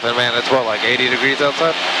 this is nothing, man. It's what, like 80 degrees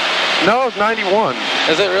outside? No, it's 91.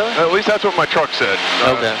 Is it really? At least that's what my truck said.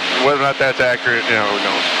 Okay. Whether or not that's accurate, you know, who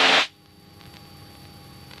knows.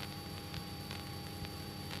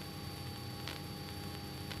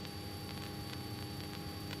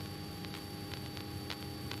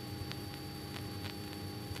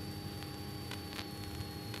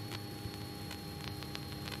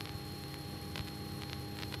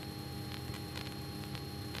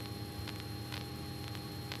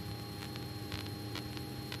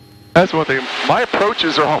 That's one thing. My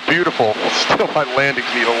approaches are all beautiful. Still, my landings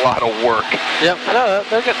need a lot of work. Yep. No,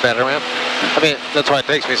 they're getting better, man. I mean, that's why it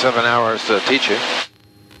takes me 7 hours to teach you.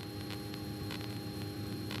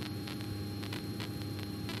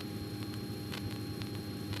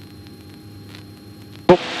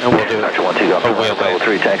 And we'll do it. Archer 12 Golf, level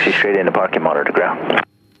 3, taxi straight into parking, monitor to ground.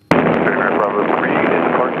 Bravo 3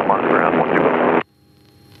 into parking, monitor ground, 12 Golf.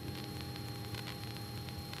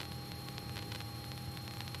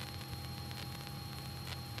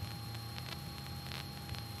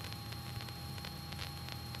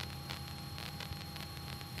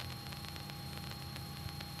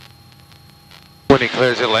 When he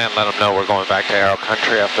clears your land, let him know we're going back to Aero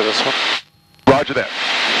Country after this one. Roger that.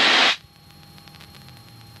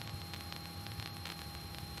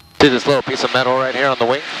 See this little piece of metal right here on the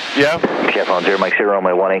wing? Yeah. Decathalon 0 Mike 0,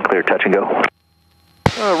 runway 18, clear, touch and go.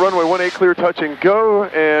 Runway 18, clear, touch and go.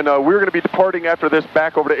 And we're going to be departing after this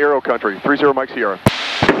back over to Aero Country. 30 Mike Sierra.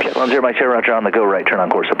 Decathalon 0 Mike 0, roger, on the go, right turn on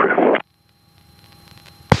course approved.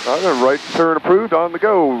 Right turn approved, on the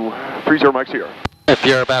go. 30 Mike Sierra. If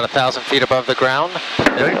you're about 1,000 feet above the ground,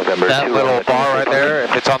 that little bar right there,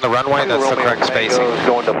 if it's on the runway, that's the correct spacing.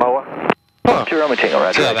 Going to MOA. Huh. See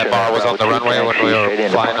how that bar was on the runway when we were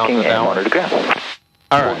flying on the down?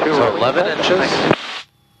 Alright, so 11 inches,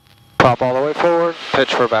 prop all the way forward,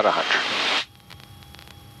 pitch for about 100.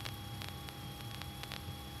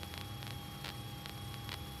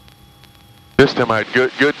 This time I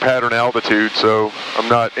had good pattern altitude, so I'm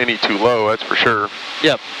not any too low, that's for sure.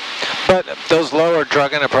 Yep. But those lower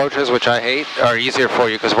drug-in approaches, which I hate, are easier for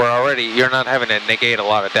you because you're not having to negate a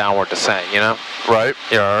lot of downward descent, you know? Right.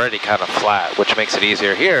 You're already kind of flat, which makes it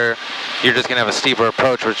easier. Here, you're just going to have a steeper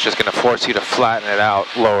approach, which is just going to force you to flatten it out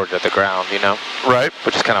lower to the ground, you know? Right.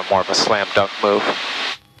 Which is kind of more of a slam dunk move.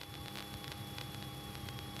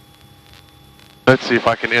 Let's see if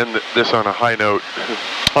I can end this on a high note.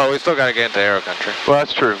 Oh, we still got to get into aero country. Well,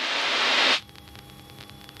 that's true.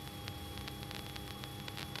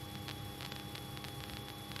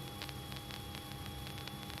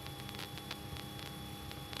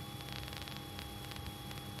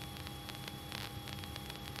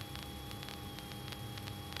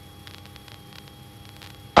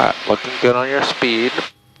 Alright, looking good on your speed.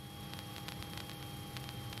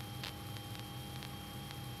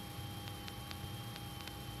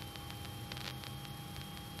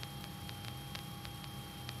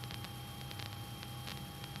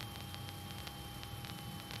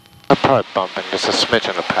 I'll probably bump in just a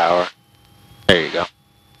smidgen of power. There you go.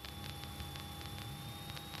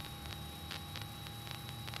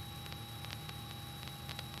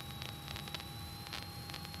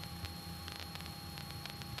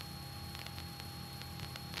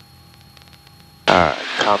 Alright,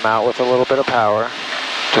 come out with a little bit of power,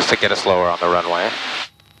 just to get us lower on the runway.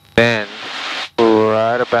 Then,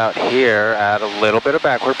 right about here, add a little bit of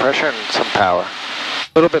backward pressure and some power.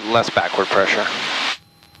 A little bit less backward pressure.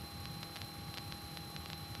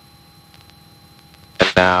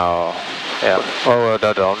 And now, yeah, oh,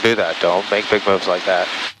 no, don't do that. Don't make big moves like that.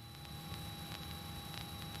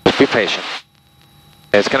 Just be patient.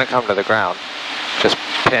 It's going to come to the ground. Just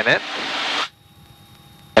pin it.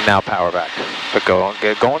 And now power back. But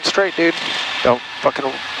get going straight, dude. Don't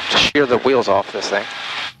fucking shear the wheels off this thing.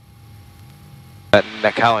 That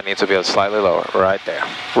decathalon needs to be slightly lower. Right there.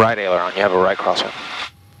 Right aileron. You have a right crosswind.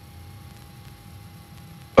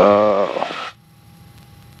 Oh.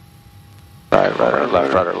 Right rudder,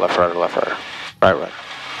 left rudder, left rudder, left rudder. Right rudder.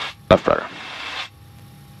 Left rudder.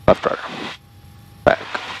 Left rudder. Back.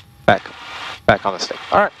 Back. Back on the stick.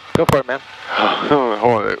 Alright, go for it, man.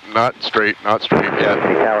 Oh, not straight. Yeah.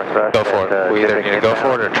 Go for it. We either need to go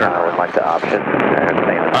for it or turn. I would like the option.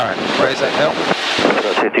 Alright, raise that hill.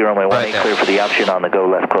 So 50 runway 18, Right there. clear for the option on the go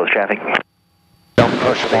left close traffic. Don't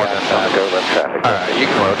push more than that. Go left traffic. Alright, you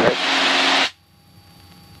can rotate.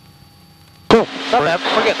 Cool. Not bad.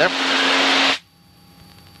 We're getting there.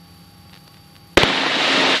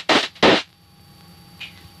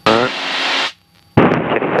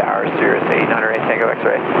 McKinney Tower, Cirrus 800 Tango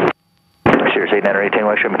X-ray. Cirrus 800 Tango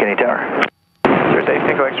X-ray, McKinney Tower. Cirrus 8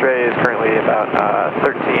 Tango X-ray is currently about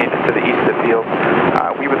 13 to the east of the field.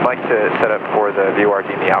 We would like to set up for the VOR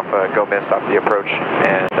Team, the Alpha, go mist off the approach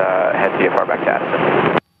and head VFR back to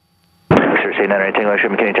Addison. Cirrus 800 Tango X-ray,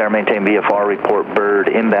 McKinney Tower, maintain VFR, report bird,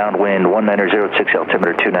 inbound wind 1906,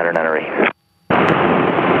 altimeter 2998.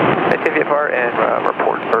 Maintain VFR and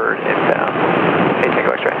report bird inbound. 8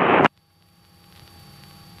 Tango X-ray.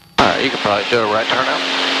 Alright, you can probably do a right turnout.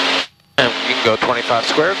 And you can go 25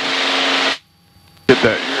 squared. Get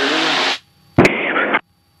that.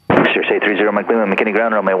 Cirrus 830 Mike Lima, McKinney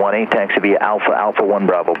ground runway 18, taxi via Alpha, Alpha 1,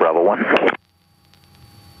 Bravo, Bravo 1.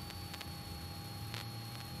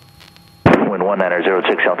 Wind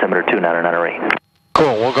 1906, altimeter 2998.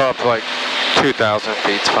 Cool, we'll go up to like 2,000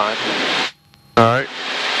 feet's fine. Alright.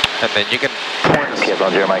 And then you can point us.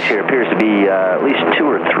 KTKI 0 Mike here. Appears to be at least 2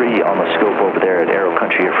 or 3 on the scope over there at Aero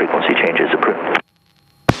Country. Your frequency changes approved.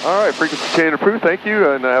 All right, frequency change approved. Thank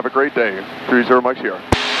you, and have a great day. 30 Mike CR.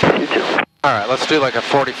 You too. Alright, let's do like a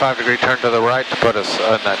 45-degree turn to the right to put us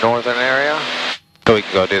in that northern area. So we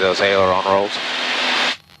can go do those aileron rolls.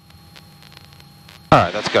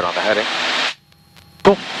 Alright, that's good on the heading.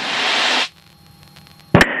 Cool.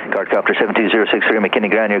 Guardcopter 72063, McKinney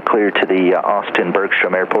ground, you're clear to the Austin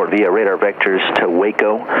Bergstrom Airport via radar vectors to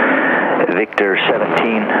Waco, Victor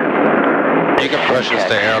 17. You can push us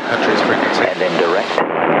to Aero Country's frequency. And then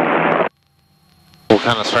direct. We'll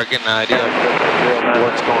kind of start getting an idea of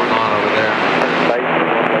what's going on over there.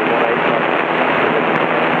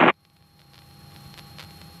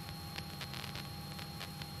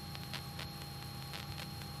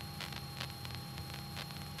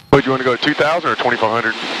 What, do you want to go 2,000 or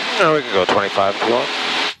 2,500? No, we can go 25 if you want.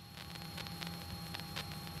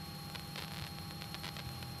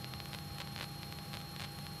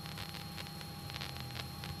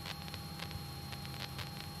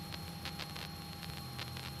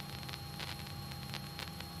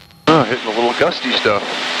 Hitting a little gusty stuff.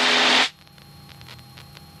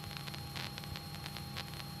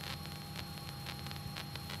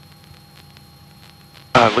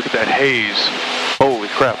 Look at that haze. Holy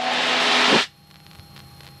crap.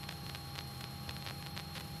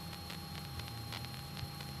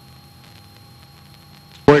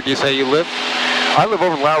 Where do you say you live? I live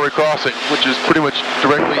over Lowry Crossing, which is pretty much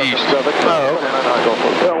directly east. Oh,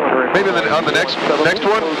 Maybe on the next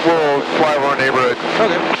one, we'll fly over our neighborhood.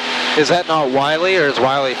 okay. Is that not Wiley, or is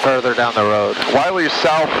Wiley further down the road? Wiley is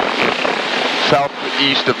southeast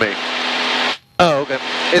of me. Oh, okay.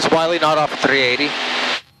 Is Wiley not off 380?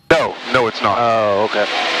 No, it's not. Oh, okay.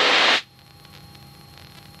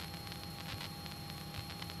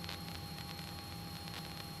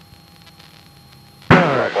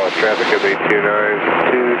 Traffic of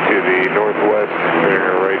 829 to the northwest, bearing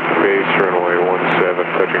a right base, runway 17,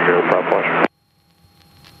 touching no prop flash.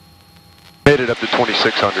 Made it up to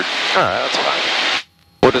 2600. All right, that's fine.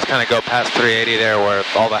 We'll just kind of go past 380 there where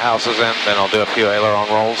all the house is in, then I'll do a few aileron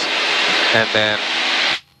rolls, and then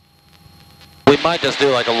we might just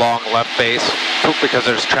do like a long left base because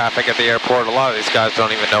there's traffic at the airport. A lot of these guys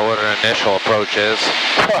don't even know what an initial approach is.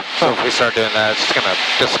 So if we start doing that, it's just going to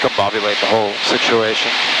discombobulate the whole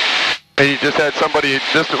situation. And you just had somebody,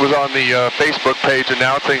 just was on the Facebook page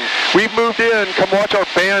announcing, we've moved in, come watch our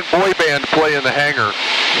boy band play in the hangar.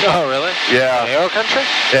 Oh, really? Yeah. At Aero Country?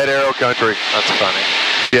 At Aero Country. That's funny.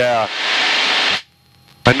 Yeah.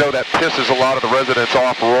 I know that pisses a lot of the residents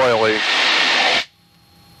off royally.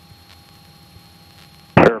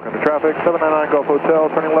 Aero Country traffic, 799 Gulf Hotel,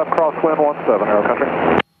 turning left crosswind 17, Aero Country.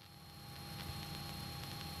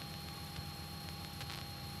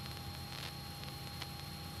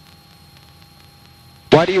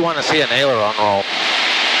 Why do you want to see an aileron roll?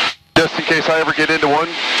 Just in case I ever get into one.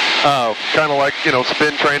 Oh. Kind of like,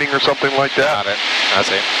 spin training or something like that. Got it. I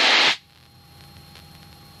see.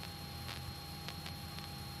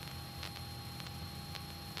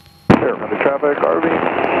 Aero Country traffic, RV.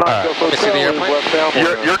 Alright, let me see the airplane.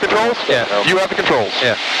 Your controls? Yeah. You have the controls?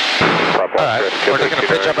 Yeah. Alright, we're just going to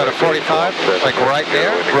pitch up at a 45, like right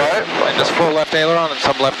there. Right. And just full left aileron and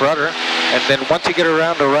some left rudder. And then once you get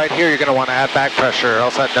around to right here, you're going to want to add back pressure, or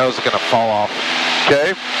else that nose is going to fall off.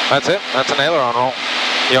 Okay. That's it. That's an aileron roll.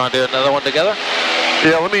 You want to do another one together?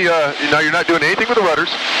 Yeah, let me, now you're not doing anything with the rudders.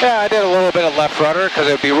 Yeah, I did a little bit of left rudder because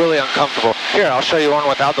it would be really uncomfortable. Here, I'll show you one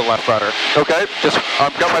without the left rudder. Okay. Just,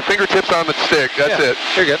 I've got my fingertips on the stick. That's it.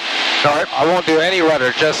 You're good. All right. I won't do any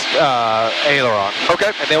rudder, just aileron. Okay.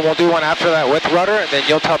 And then we'll do one after that with rudder, and then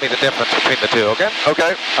you'll tell me the difference between the two, okay?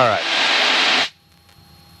 Okay. All right.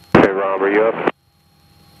 Hey, Rob, are you up?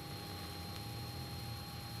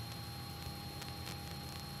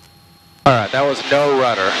 All right, that was no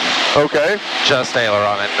rudder. Okay. Just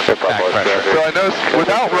aileron and back pressure. So I noticed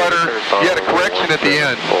without rudder, you had a correction at the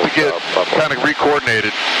end to get kind of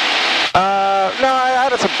re-coordinated. No, I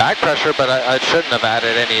added some back pressure, but I shouldn't have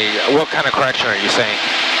added any. What kind of correction are you saying?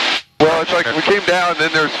 Well, it's like we came down, and then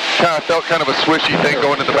there's felt kind of a swishy thing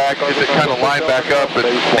going in the back. It kind of lined back up. And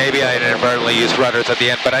maybe I inadvertently used rudders at the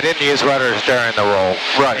end, but I didn't use rudders during the roll.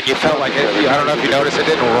 Right. And you felt like it, I don't know if you noticed, it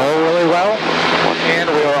didn't roll really well, and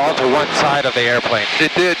we were all to one side of the airplane.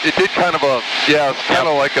 It did kind of a, it's kind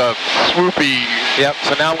of like a swoopy. Yep.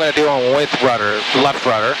 So now I'm going to do one with rudder, left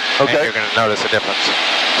rudder. Okay. And you're going to notice a difference.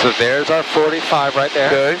 So there's our 45 right there.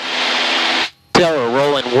 Okay. See how we're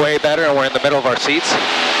rolling way better, and we're in the middle of our seats.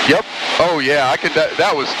 Yep. Oh yeah, I can.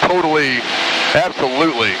 That was totally,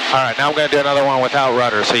 absolutely. All right, now I'm going to do another one without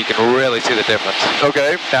rudder, so you can really see the difference.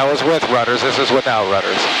 Okay. That was with rudders. This is without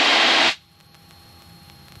rudders.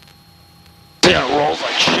 Yeah, it rolls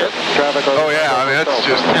like shit. Oh yeah, I mean that's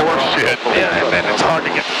just horse shit. Yeah, and then it's hard to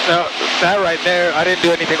get. No, that right there, I didn't do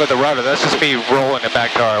anything with the rudder. That's just me rolling it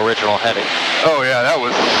back to our original heading. Oh yeah, that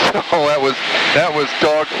was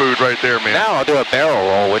dog food right there, man. Now I'll do a barrel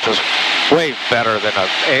roll, which is way better than an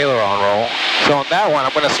aileron roll. So on that one,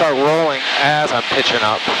 I'm going to start rolling as I'm pitching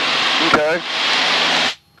up. Okay.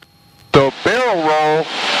 So barrel roll.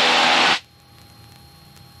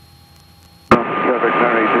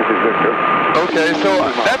 Okay, so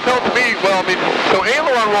that felt to me, well, I mean, so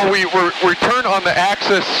aileron roll, we turn on the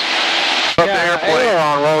axis of the airplane.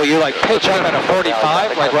 Aileron roll, you like pitch up at a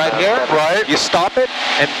 45, like right here. Right. You stop it,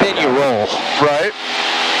 and then you roll. Right.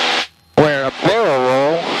 Where a barrel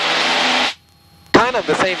roll, kind of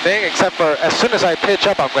the same thing, except for as soon as I pitch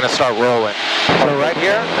up, I'm going to start rolling. So right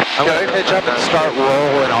here, I'm going to pitch up and start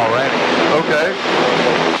rolling already. Okay.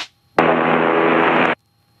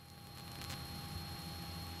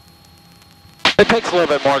 It takes a little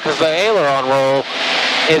bit more because the aileron roll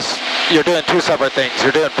is, you're doing two separate things.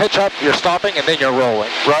 You're doing pitch up, you're stopping, and then you're rolling.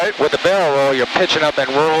 Right. With the barrel roll, you're pitching up and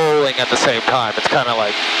rolling at the same time. It's kind of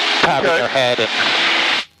like tapping your head and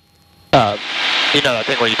You know that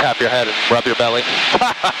thing where you tap your head and rub your belly?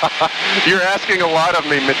 You're asking a lot of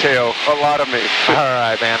me, Matteo. A lot of me. All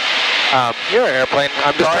right, man. You're an airplane.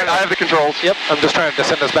 I'm just I have the controls. Yep. I'm just trying to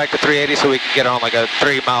send us back to 380 so we can get on like a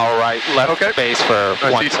 3-mile right left base for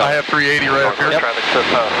I have 380 right up here. Yep. Traffic says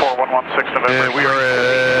 4116 November. And we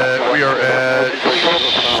are at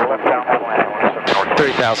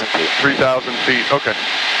 3,000 feet. 3,000 feet. Okay.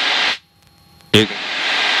 You can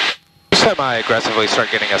semi-aggressively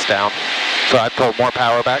start getting us down. So I pull more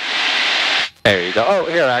power back. There you go. Oh,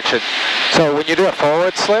 here, actually. So when you do a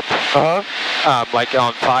forward slip, like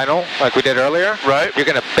on final, like we did earlier, right? You're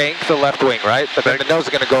going to bank the left wing, right? But then the nose is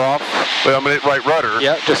going to go off. But I'm going to hit right rudder.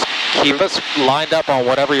 Yeah, just keep us lined up on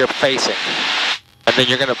whatever you're facing. And then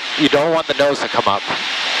you don't want the nose to come up.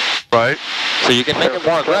 Right. So you can make it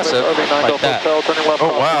more aggressive like that.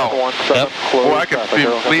 Oh, wow. Yep. Well, I can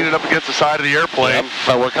lean it up against the side of the airplane. Yep.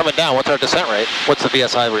 But we're coming down. What's our descent rate? What's the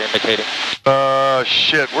VSI we're indicating?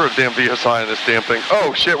 Shit, we're a damn VSI in this damn thing.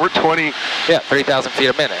 Oh, shit, we're 20. Yeah, 3,000 feet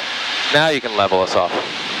a minute. Now you can level us off.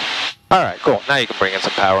 All right, cool. Now you can bring in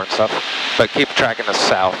some power and stuff. But keep tracking us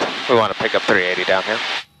south. We want to pick up 380 down here.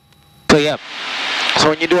 So, yeah. So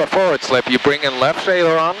when you do a forward slip, you bring in left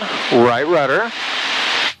aileron, right rudder,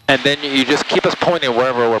 and then you just keep us pointing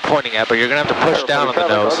wherever we're pointing at, but you're going to have to push down on the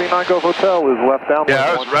nose. RV9 Golf Hotel is left down.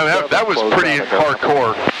 Yeah, that was pretty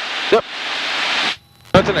hardcore. Yep.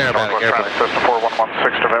 That's an aerobatic airplane. Traffic says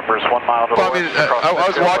 4116 November is 1 mile to the Well, I mean, I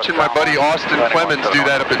was watching my buddy Austin Clemens do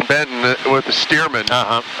that up in Benton with the Stearman.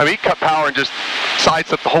 I mean, he cut power and just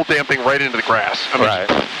sidestepped the whole damn thing right into the grass. I mean,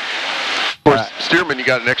 right. Of course, Stearman, you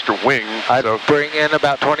got an extra wing. I'd bring in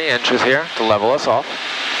about 20 inches here to level us off.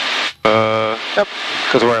 Yep,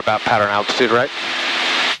 because we're about pattern altitude, right?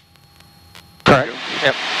 Correct.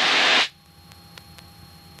 Yep.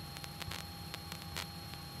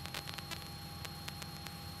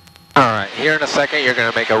 All right, here in a second, you're going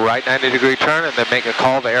to make a right 90-degree turn and then make a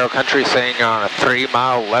call to Aero Country saying you're on a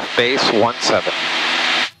 3-mile left base 17.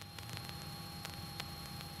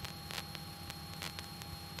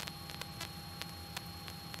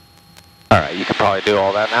 All right, you can probably do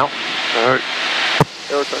all that now. All right.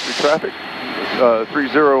 Aero Country traffic,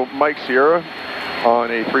 30 Mike Sierra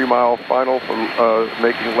on a 3-mile final for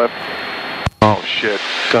making left. Oh, shit.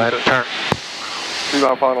 Go ahead and turn.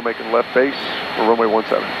 3-mile final making left base for runway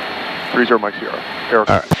 17. 30 Mike Sierra. Aero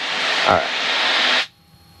Country. All right.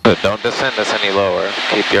 But don't descend us any lower.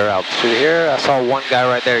 Keep your altitude here. I saw one guy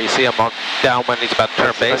right there. You see him on down when he's about to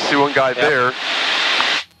turn base? I see one guy there.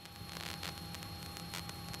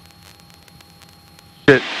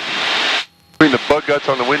 Shit. Between the bug guts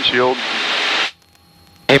on the windshield.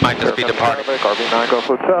 He might just be departing. RV9 Golf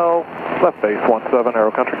Hotel, left base 17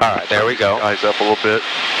 Aero Country. All right, there we go. Eyes up a little bit.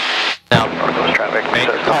 Now, make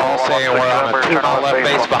a call saying we're on a 2-mile left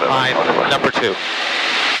base behind number 2.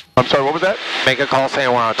 I'm sorry, what was that? Make a call saying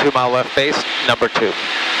we're on a 2-mile left base, number 2.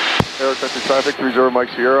 Aero Country traffic, 30 Mike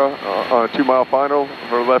Sierra on a 2-mile final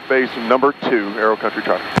for left base number 2, Aero Country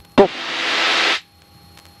traffic. Cool.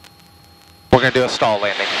 We're going to do a stall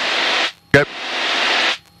landing. Yep.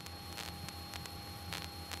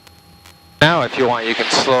 Now, if you want, you can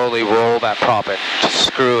slowly roll that prop in, just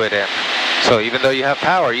screw it in. So even though you have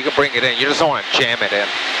power, you can bring it in. You just don't want to jam it in.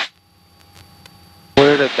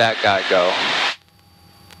 Where did that guy go?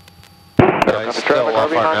 He's still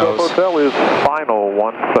off our nose. Hotel is final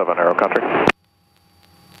 17 Aero Country.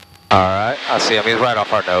 All right, I see him. He's right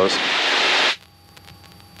off our nose.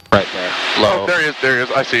 Right there, low. Oh, there he is. There he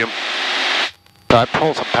is. I see him. So I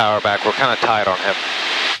pulled some power back. We're kind of tight on him.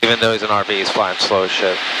 Even though he's an RV, he's flying slow as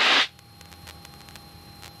shit.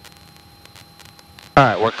 All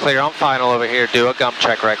right, we're clear on final over here. Do a gum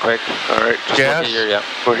check right quick. All right, just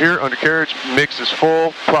gas. We're here, undercarriage, mix is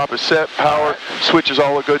full, prop is set, power, switch is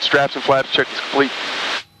all good, straps and flaps, check is complete.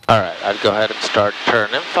 All right, I'd go ahead and start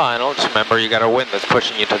turning final. Just remember you got a wind that's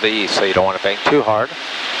pushing you to the east, so you don't want to bank too hard.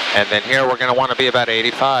 And then here we're going to want to be about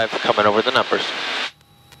 85 coming over the numbers.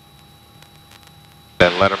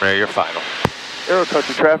 Then let them know your final. Aero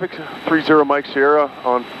Country traffic, 30 Mike Sierra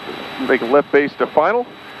on making left base to final,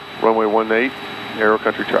 runway 18, Aero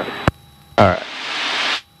Country traffic. All right.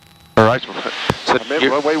 All right. So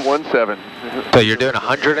runway 17. So you're doing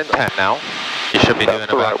 110 now. You should be doing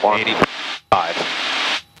about 85.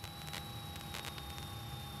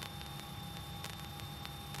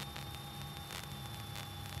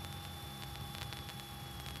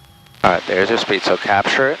 All right, there's your speed, so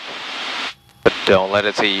capture it. But don't let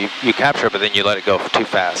it see you capture it, but then you let it go too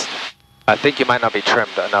fast. I think you might not be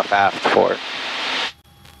trimmed enough aft for it.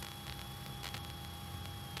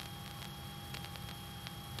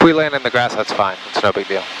 If we land in the grass, that's fine. It's no big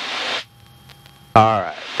deal.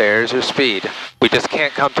 Alright, there's your speed. We just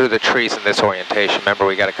can't come through the trees in this orientation. Remember,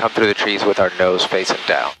 we got to come through the trees with our nose facing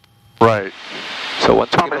down. Right. So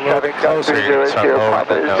once we get a little bit closer, you're going to start lowering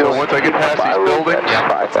that nose. So once I get past these buildings,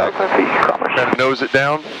 Yep, exactly. kind of nose it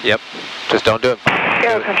down. Yep. Just don't do it.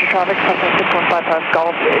 Aero country traffic, 615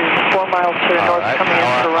 Golf is 4 miles to the north, coming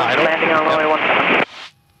in for run, landing on runway 17. A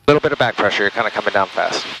little bit of back pressure, you're kind of coming down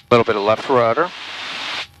fast. A little bit of left rudder.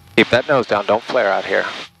 Keep that nose down, don't flare out here.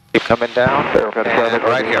 Keep coming down, and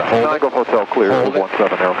right here, hold it. Hotel clear, Hold it.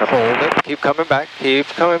 17 Aero country. Hold it, keep coming back,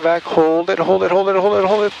 hold it, hold it, hold it, hold it,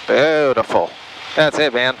 hold it. Beautiful. That's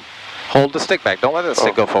it, man. Hold the stick back, don't let the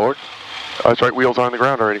stick go forward. Oh, that's right, wheels on the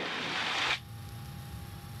ground already.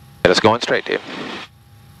 Get us going straight, dude.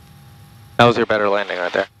 That was your better landing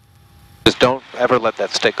right there. Just don't ever let that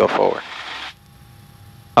stick go forward.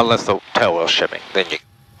 Unless the tail wheel's shimming, then you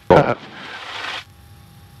go.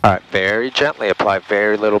 Alright, very gently apply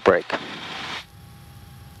very little brake.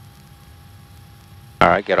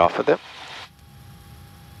 Alright, get off of it.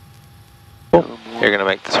 Cool. You're going to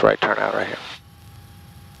make this right turn out right here.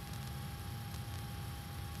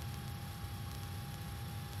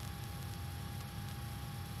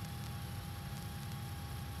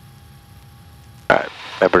 Alright,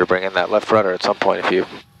 remember to bring in that left rudder at some point if you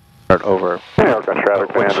start over. Aero country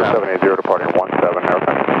traffic, Winds 780 departing 17 Aero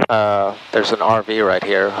country. There's an RV right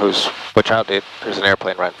here who's, watch out dude, there's an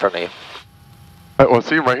airplane right in front of you. Well,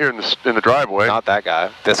 see him right here in the driveway. Not that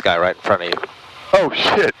guy, this guy right in front of you. Oh,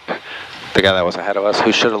 shit. The guy that was ahead of us,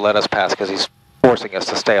 who should have let us pass because he's forcing us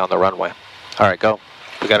to stay on the runway. Alright, go.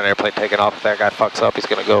 We got an airplane taking off. If that guy fucks up, he's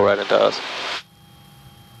going to go right into us.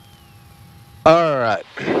 Alright,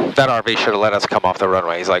 that RV should have let us come off the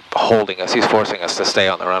runway. He's like holding us, he's forcing us to stay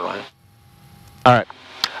on the runway. Alright,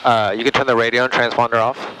 you can turn the radio and transponder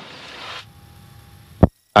off.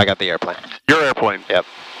 I got the airplane. Your airplane? Yep.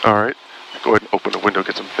 Alright. Go ahead and open the window,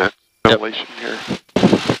 get some ventilation here.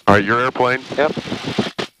 Alright, your airplane? Yep.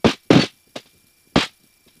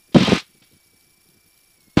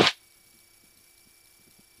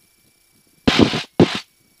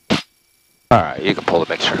 Alright, you can pull the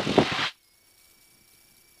mixture.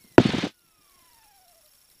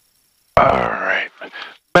 Alright.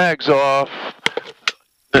 Mags off.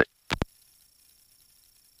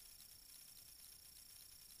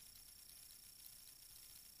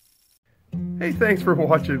 Hey, thanks for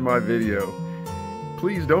watching my video.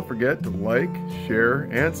 Please don't forget to like, share,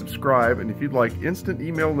 and subscribe, and if you'd like instant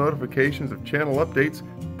email notifications of channel updates,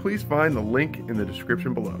 please find the link in the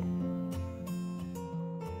description below.